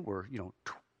 years. So they were,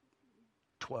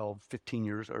 12, 15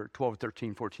 years, or 12,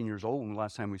 13, 14 years old when the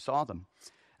last time we saw them.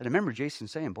 And I remember Jason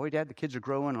saying, boy, Dad, the kids are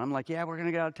growing. And I'm like, yeah, we're going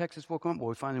to get out of Texas. We'll come. Well,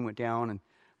 we finally went down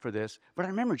for this. But I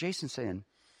remember Jason saying,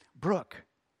 Brooke,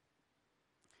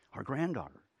 our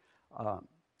granddaughter,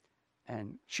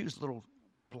 and she was a little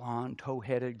blonde,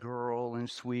 tow-headed girl and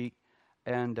sweet.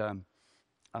 And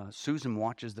Susan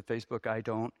watches the Facebook. I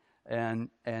don't.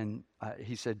 And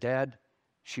he said, Dad,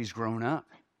 she's grown up.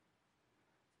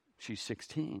 She's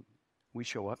 16. We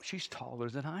show up. She's taller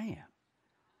than I am.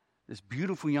 This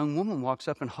beautiful young woman walks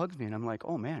up and hugs me, and I'm like,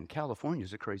 oh, man,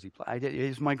 California's a crazy place. It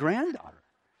is my granddaughter.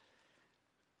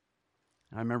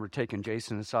 And I remember taking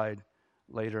Jason aside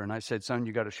later, and I said, son,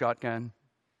 you got a shotgun?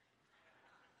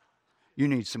 You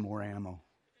need some more ammo.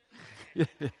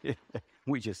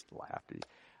 We just laughed.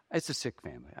 It's a sick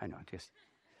family. I know.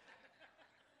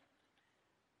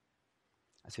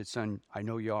 I said, son, I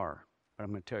know you are, but I'm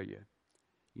going to tell you,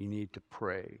 you need to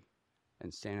pray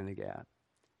and stand in the gap.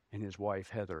 And his wife,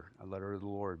 Heather, I led her to the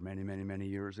Lord many, many, many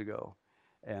years ago.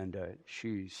 And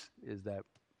she's the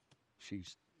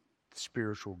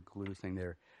spiritual glue thing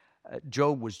there.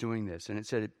 Job was doing this, and it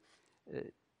said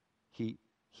he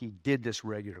did this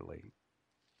regularly.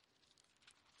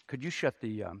 Could you shut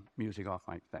the music off,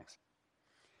 Mike? Thanks.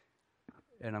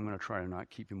 And I'm going to try to not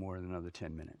keep you more than another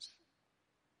 10 minutes.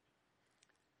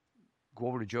 Go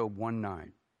over to Job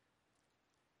 1:9.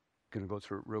 Going to go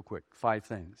through it real quick. 5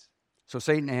 things. So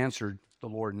Satan answered the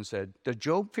Lord and said, does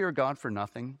Job fear God for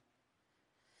nothing?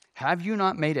 Have you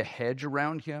not made a hedge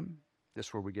around him? This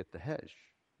is where we get the hedge.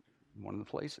 One of the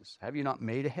places. Have you not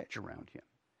made a hedge around him?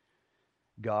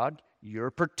 God, you're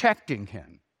protecting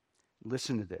him.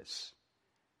 Listen to this.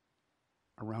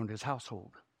 Around his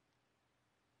household.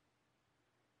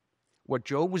 What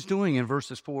Job was doing in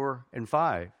verses 4 and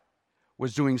 5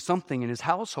 was doing something in his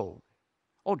household.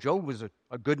 Oh, Job was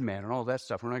a good man and all that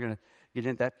stuff. We're not going to get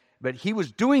into that. But he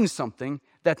was doing something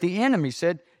that the enemy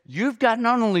said, you've got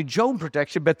not only Job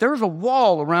protection, but there's a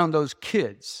wall around those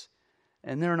kids.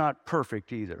 And they're not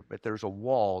perfect either, but there's a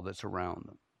wall that's around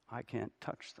them. I can't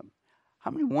touch them. How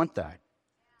many want that?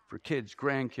 For kids,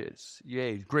 grandkids,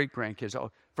 yay, great-grandkids,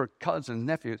 for cousins,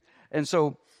 nephews. And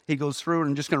so he goes through it.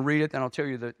 I'm just going to read it, and I'll tell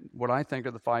you what I think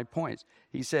are the 5 points.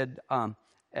 He said,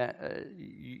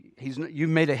 you've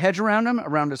made a hedge around him,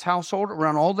 around his household,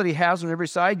 around all that he has on every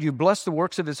side. You blessed the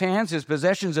works of his hands. His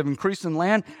possessions have increased in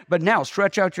land. But now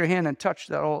stretch out your hand and touch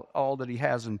that all that he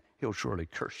has, and he'll surely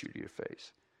curse you to your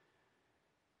face.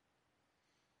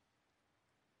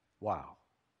 Wow.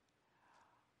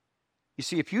 You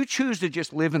see, if you choose to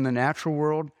just live in the natural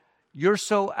world, you're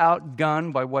so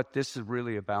outgunned by what this is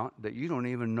really about that you don't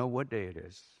even know what day it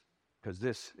is, because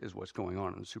this is what's going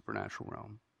on in the supernatural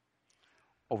realm.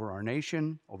 Over our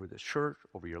nation, over this church,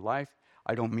 over your life.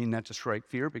 I don't mean that to strike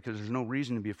fear, because there's no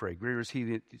reason to be afraid. Greater is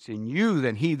he that's in you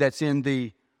than he that's in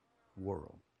the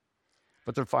world.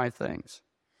 But there are 5 things.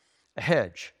 A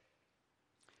hedge.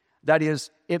 That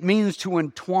is, it means to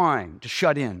entwine, to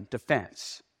shut in, to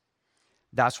fence.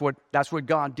 That's what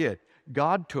God did.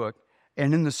 God took,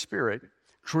 and in the Spirit,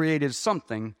 created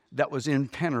something that was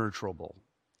impenetrable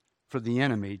for the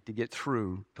enemy to get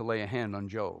through to lay a hand on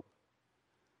Job.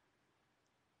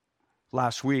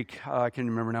 Last week, I can't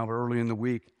remember now, but early in the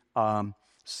week,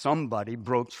 somebody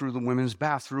broke through the women's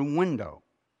bathroom window.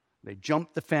 They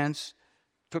jumped the fence,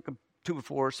 took a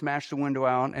 2x4, smashed the window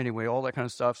out, anyway, all that kind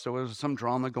of stuff. So there was some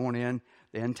drama going in.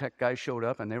 The NTech guys showed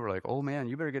up, and they were like, oh, man,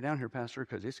 you better get down here, Pastor,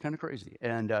 because it's kind of crazy.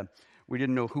 And we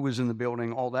didn't know who was in the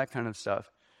building, all that kind of stuff.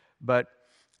 But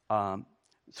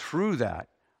through that,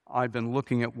 I've been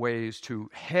looking at ways to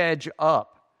hedge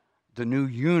up the new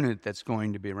unit that's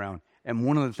going to be around. And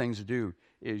one of the things to do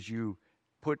is you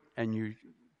put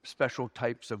special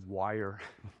types of wire,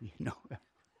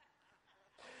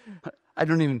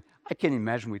 I can't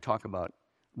imagine we talk about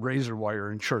razor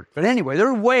wire in church. But anyway, there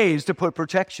are ways to put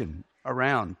protection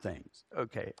around things.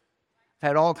 Okay.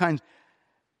 Had all kinds.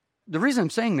 The reason I'm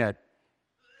saying that,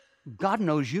 God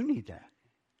knows you need that.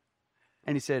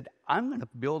 And he said, I'm going to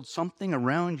build something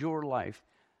around your life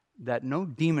that no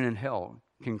demon in hell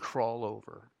can crawl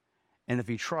over. And if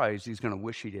he tries, he's going to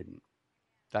wish he didn't.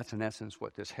 That's in essence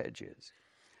what this hedge is.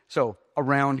 So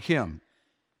around him,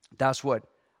 that's what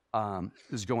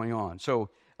is going on. So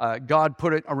God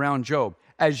put it around Job.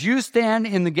 As you stand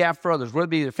in the gap for others, whether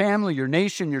it be your family, your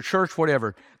nation, your church,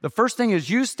 whatever, the first thing is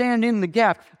you stand in the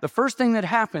gap. The first thing that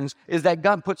happens is that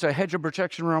God puts a hedge of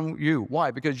protection around you.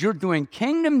 Why? Because you're doing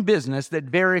kingdom business that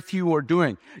very few are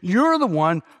doing. You're the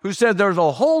one who said there's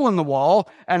a hole in the wall,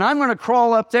 and I'm going to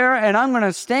crawl up there, and I'm going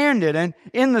to stand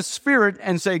in the Spirit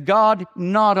and say, God,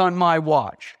 not on my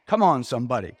watch. Come on,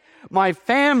 somebody. My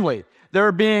family,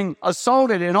 they're being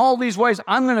assaulted in all these ways.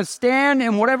 I'm going to stand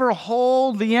in whatever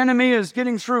hole the enemy is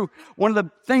getting through. One of the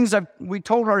things that we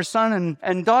told our son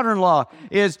and daughter-in-law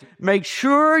is make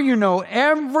sure you know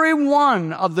every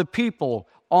one of the people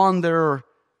on their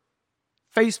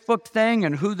Facebook thing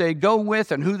and who they go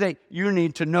with and you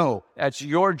need to know. That's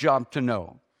your job to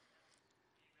know.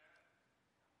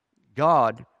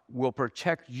 God will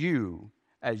protect you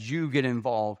as you get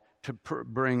involved to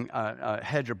bring a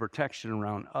hedge of protection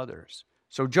around others.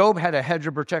 So Job had a hedge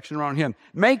of protection around him.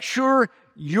 Make sure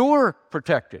you're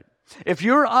protected. If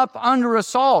you're up under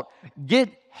assault, get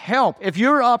help. If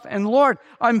you're up and Lord,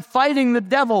 I'm fighting the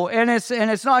devil and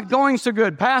it's not going so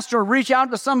good, Pastor, reach out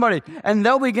to somebody and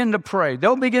they'll begin to pray.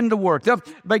 They'll begin to work.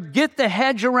 But get the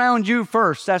hedge around you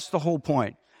first. That's the whole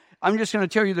point. I'm just going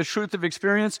to tell you the truth of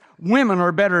experience. Women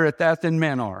are better at that than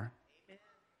men are.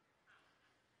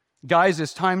 Guys,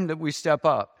 it's time that we step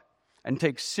up and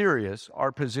take serious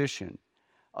our position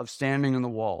of standing on the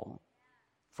wall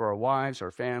for our wives,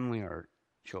 our family, our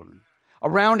children.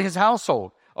 Around his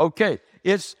household. Okay,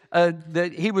 it's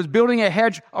that he was building a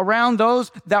hedge around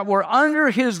those that were under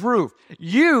his roof.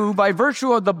 You, by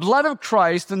virtue of the blood of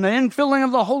Christ and the infilling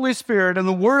of the Holy Spirit and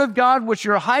the Word of God, which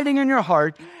you're hiding in your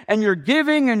heart, and your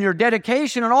giving and your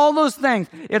dedication and all those things,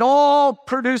 it all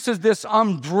produces this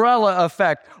umbrella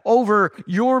effect over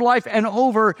your life and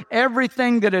over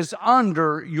everything that is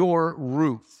under your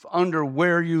roof, under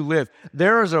where you live.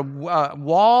 There is a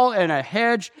wall and a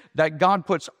hedge that God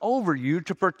puts over you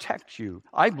to protect you.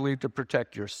 I believe to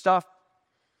protect your stuff,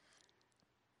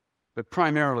 but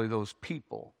primarily those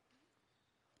people.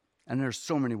 And there's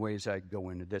so many ways I could go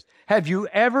into this. Have you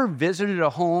ever visited a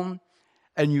home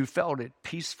and you felt it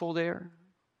peaceful there?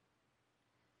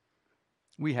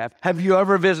 We have. Have you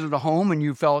ever visited a home and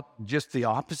you felt just the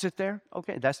opposite there?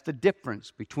 Okay, that's the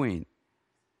difference between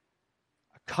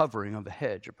a covering of a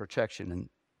hedge of protection and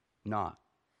not.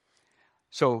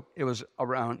 So it was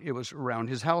around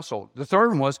his household. The third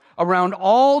one was around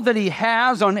all that he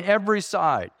has on every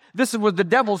side. This was the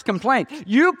devil's complaint.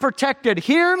 You protected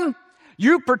him,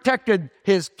 you protected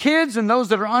his kids and those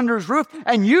that are under his roof,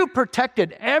 and you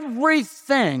protected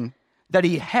everything that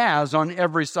he has on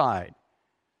every side.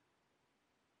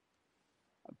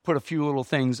 Put a few little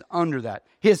things under that.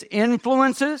 His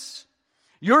influences,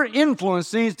 your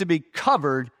influence needs to be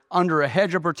covered under a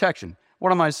hedge of protection.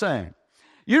 What am I saying?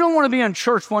 You don't want to be in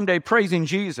church one day praising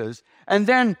Jesus, and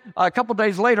then a couple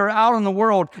days later out in the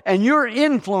world, and your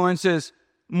influence is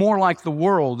more like the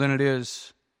world than it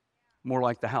is more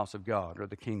like the house of God or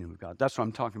the kingdom of God. That's what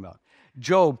I'm talking about.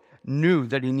 Job knew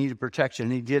that he needed protection,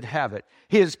 and he did have it.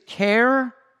 His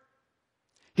care,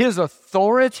 his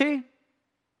authority,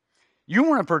 you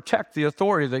want to protect the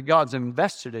authority that God's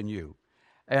invested in you.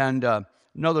 And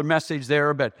another message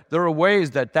there, but there are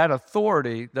ways that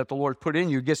authority that the Lord put in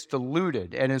you gets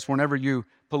diluted, and it's whenever you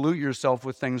pollute yourself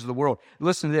with things of the world.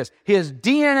 Listen to this. His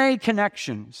DNA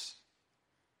connections,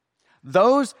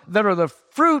 those that are the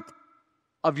fruit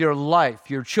of your life,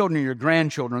 your children, your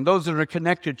grandchildren, those that are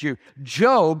connected to you.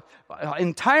 Job,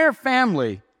 entire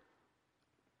family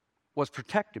was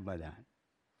protected by that.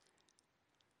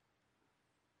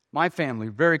 My family,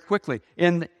 very quickly,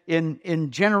 in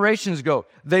generations ago,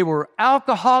 they were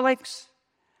alcoholics.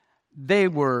 They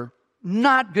were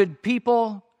not good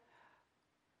people.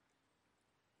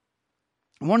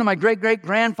 One of my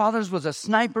great-great-grandfathers was a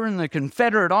sniper in the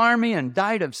Confederate Army and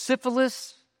died of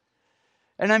syphilis.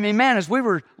 And I mean, man, as we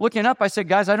were looking up, I said,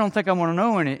 guys, I don't think I want to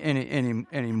know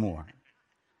anymore.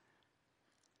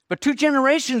 But 2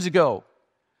 generations ago,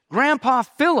 Grandpa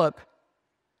Philip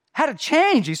had a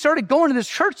change. He started going to this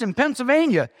church in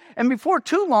Pennsylvania. And before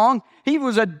too long, he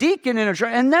was a deacon in a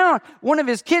church. And now one of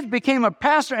his kids became a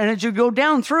pastor. And as you go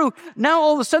down through, now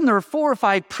all of a sudden there are 4 or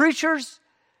 5 preachers.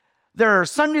 There are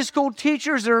Sunday school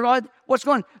teachers. What's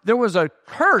going on? There was a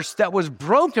curse that was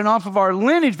broken off of our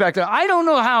lineage back there. I don't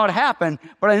know how it happened,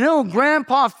 but I know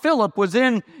Grandpa Philip was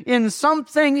in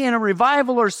something, in a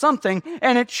revival or something,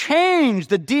 and it changed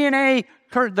the DNA,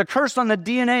 the curse on the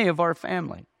DNA of our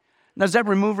family. Does that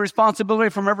remove responsibility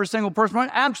from every single person?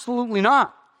 Absolutely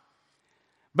not.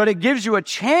 But it gives you a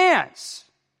chance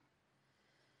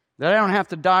that I don't have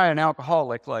to die an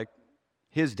alcoholic like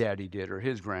his daddy did or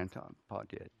his grandpa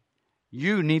did.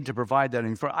 You need to provide that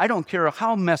in front. I don't care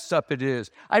how messed up it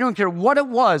is. I don't care what it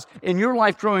was in your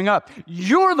life growing up.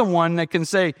 You're the one that can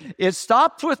say, it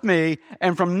stopped with me,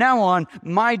 and from now on,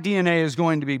 my DNA is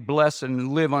going to be blessed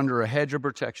and live under a hedge of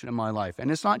protection in my life. And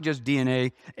it's not just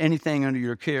DNA, anything under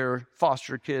your care,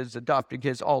 foster kids, adopted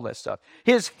kids, all that stuff.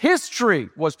 His history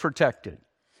was protected.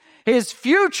 His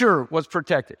future was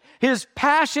protected. His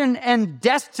passion and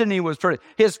destiny was protected.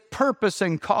 His purpose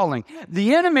and calling.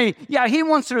 The enemy, he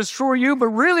wants to destroy you, but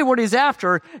really what he's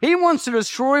after, he wants to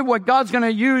destroy what God's going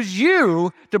to use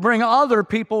you to bring other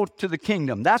people to the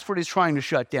kingdom. That's what he's trying to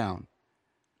shut down.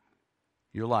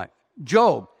 Your life.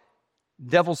 Job,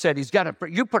 devil said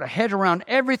you put a hedge around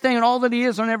everything and all that he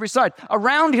is on every side.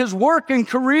 Around his work and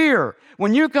career.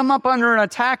 When you come up under an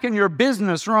attack in your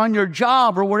business or on your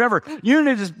job or whatever, you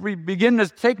need to begin to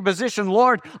take a position,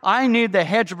 Lord, I need the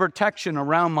hedge of protection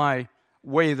around my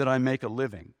way that I make a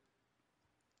living.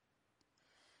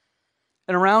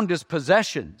 And around his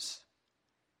possessions.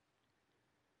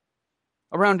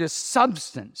 Around his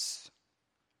substance.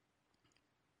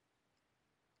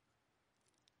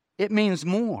 It means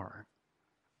more.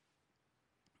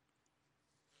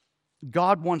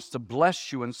 God wants to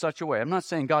bless you in such a way. I'm not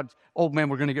saying God, oh man,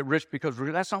 we're going to get rich because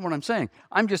that's not what I'm saying.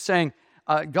 I'm just saying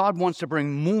God wants to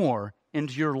bring more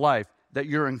into your life that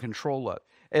you're in control of.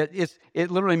 It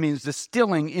literally means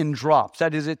distilling in drops.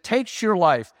 That is, it takes your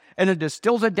life and it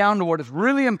distills it down to what is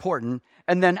really important,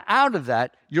 and then out of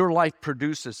that, your life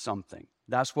produces something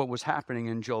That's what was happening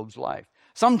in Job's life.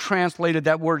 Some translated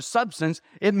that word substance,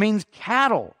 it means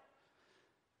cattle.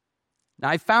 Now,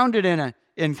 I found it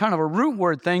in kind of a root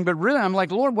word thing, but really I'm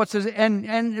like, Lord, what's this? And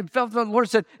it felt the Lord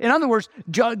said, in other words,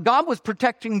 God was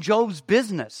protecting Job's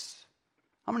business.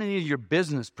 How many need your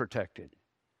business protected?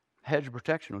 Hedge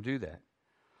protection will do that.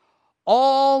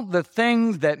 All the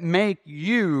things that make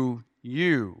you,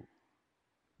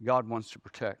 God wants to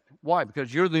protect. Why?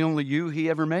 Because you're the only you He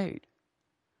ever made.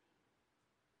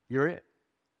 You're it.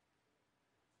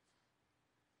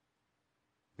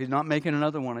 He's not making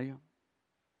another one of you.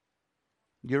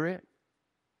 You're it.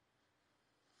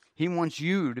 He wants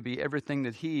you to be everything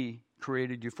that He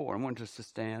created you for. I want us to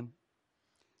stand.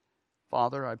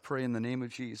 Father, I pray in the name of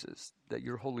Jesus that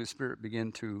your Holy Spirit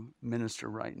begin to minister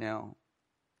right now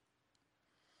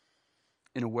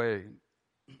in a way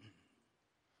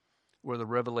where the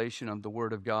revelation of the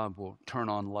Word of God will turn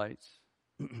on lights.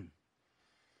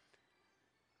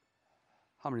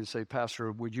 How many say,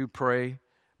 Pastor, would you pray?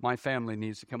 My family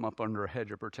needs to come up under a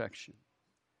hedge of protection.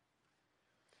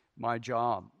 My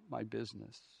job, my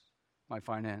business, my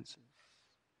finances,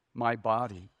 my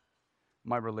body,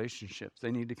 my relationships,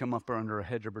 they need to come up under a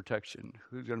hedge of protection.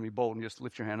 Who's going to be bold and just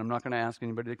lift your hand? I'm not going to ask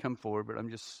anybody to come forward, but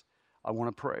I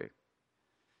want to pray.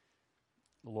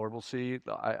 The Lord will see.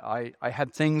 I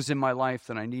had things in my life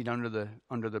that I need under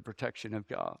the protection of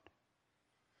God.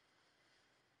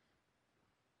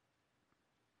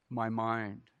 My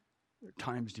mind, there are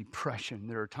times depression,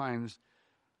 there are times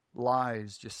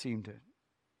lies just seem to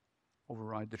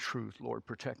override the truth. Lord,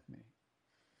 protect me.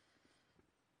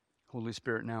 Holy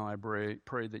Spirit, now I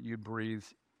pray that you breathe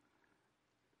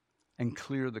and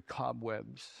clear the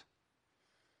cobwebs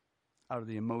out of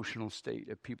the emotional state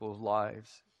of people's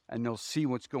lives, and they'll see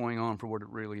what's going on for what it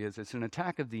really is. It's an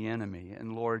attack of the enemy,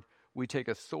 and Lord, we take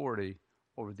authority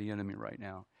over the enemy right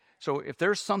now. So if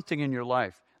there's something in your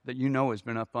life that you know has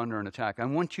been up under an attack, I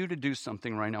want you to do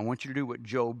something right now. I want you to do what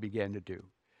Job began to do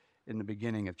in the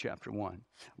beginning of chapter 1.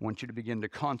 I want you to begin to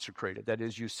consecrate it. That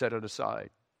is, you set it aside.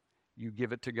 You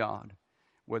give it to God,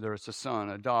 whether it's a son,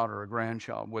 a daughter, a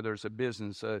grandchild, whether it's a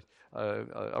business, a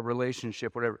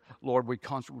relationship, whatever. Lord,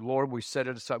 we set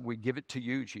it aside. We give it to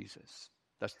you, Jesus.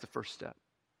 That's the first step.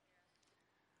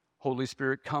 Holy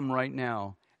Spirit, come right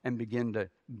now and begin to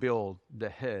build the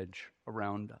hedge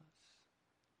around us.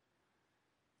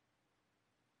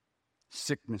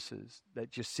 Sicknesses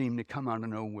that just seem to come out of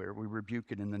nowhere, we rebuke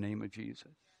it in the name of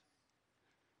Jesus.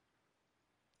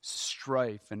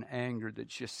 Strife and anger that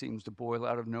just seems to boil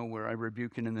out of nowhere, I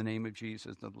rebuke it in the name of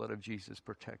Jesus. The blood of Jesus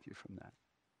protect you from that.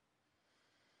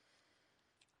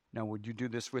 Now, would you do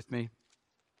this with me?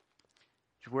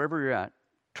 Wherever you're at,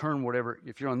 turn whatever.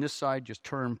 If you're on this side, just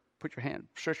turn,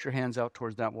 stretch your hands out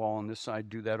towards that wall on this side.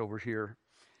 Do that over here.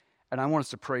 And I want us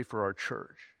to pray for our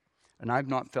church. And I've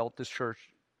not felt this church.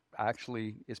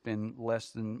 Actually, it's been less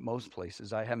than most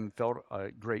places. I haven't felt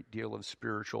a great deal of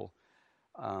spiritual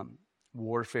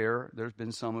warfare. There's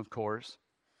been some, of course.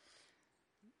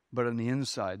 But on the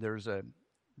inside, there's a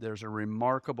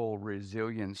remarkable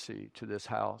resiliency to this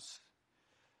house.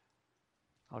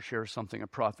 I'll share something a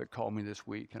prophet called me this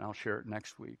week, and I'll share it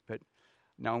next week. But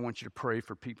now I want you to pray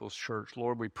for People's Church.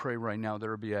 Lord, we pray right now there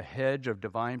will be a hedge of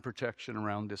divine protection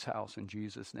around this house in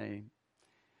Jesus' name.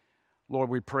 Lord,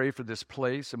 we pray for this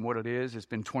place and what it is. It's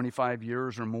been 25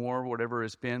 years or more, whatever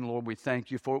it's been. Lord, we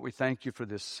thank you for it. We thank you for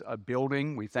this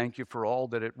building. We thank you for all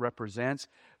that it represents,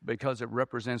 because it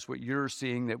represents what you're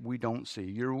seeing that we don't see.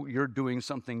 You're doing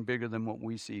something bigger than what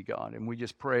we see, God. And we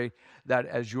just pray that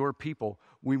as your people,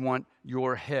 we want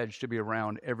your hedge to be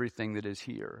around everything that is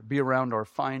here. Be around our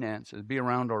finances. Be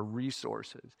around our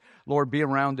resources. Lord, be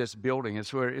around this building.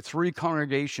 It's where 3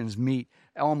 congregations meet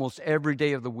almost every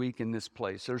day of the week in this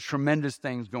place. There's tremendous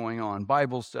things going on,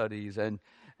 Bible studies and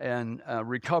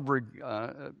recovery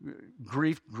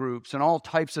grief groups and all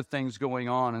types of things going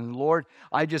on. And Lord,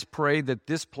 I just pray that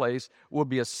this place will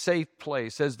be a safe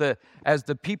place. As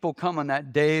the people come on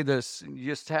that day, you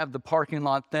just have the parking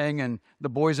lot thing and the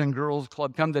Boys and Girls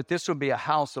Club come, that this will be a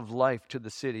house of life to the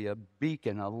city, a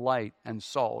beacon, a light and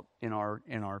salt in our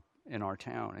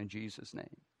town, in Jesus'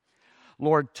 name.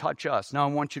 Lord, touch us. Now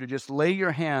I want you to just lay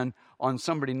your hand on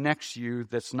somebody next to you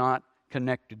that's not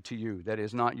connected to you. That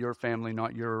is not your family,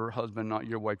 not your husband, not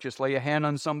your wife. Just lay a hand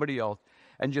on somebody else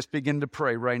and just begin to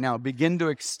pray right now. Begin to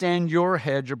extend your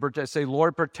hedge of protection. Say,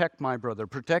 Lord, protect my brother,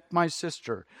 protect my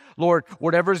sister. Lord,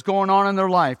 whatever's going on in their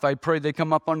life, I pray they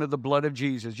come up under the blood of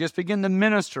Jesus. Just begin to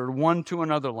minister one to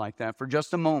another like that for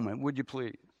just a moment, would you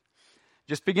please?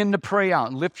 Just begin to pray out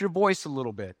and lift your voice a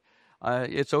little bit.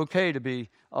 It's okay to be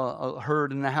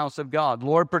heard in the house of God.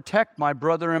 Lord, protect my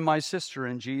brother and my sister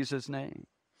in Jesus' name.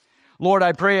 Lord,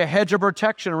 I pray a hedge of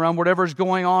protection around whatever's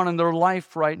going on in their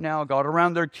life right now, God,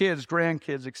 around their kids,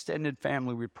 grandkids, extended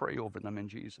family. We pray over them in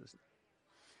Jesus.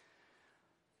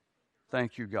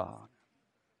 Thank you, God.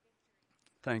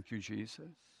 Thank you, Jesus.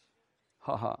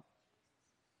 Ha ha.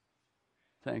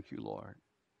 Thank you, Lord.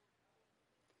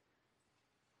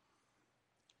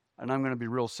 And I'm going to be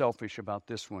real selfish about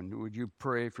this one. Would you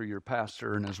pray for your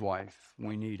pastor and his wife?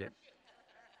 We need it.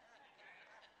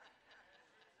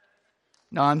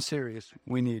 No, I'm serious.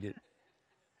 We need it.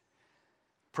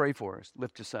 Pray for us.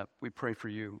 Lift us up. We pray for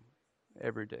you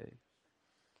every day.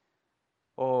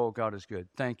 Oh, God is good.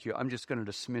 Thank you. I'm just going to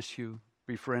dismiss you.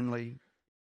 Be friendly.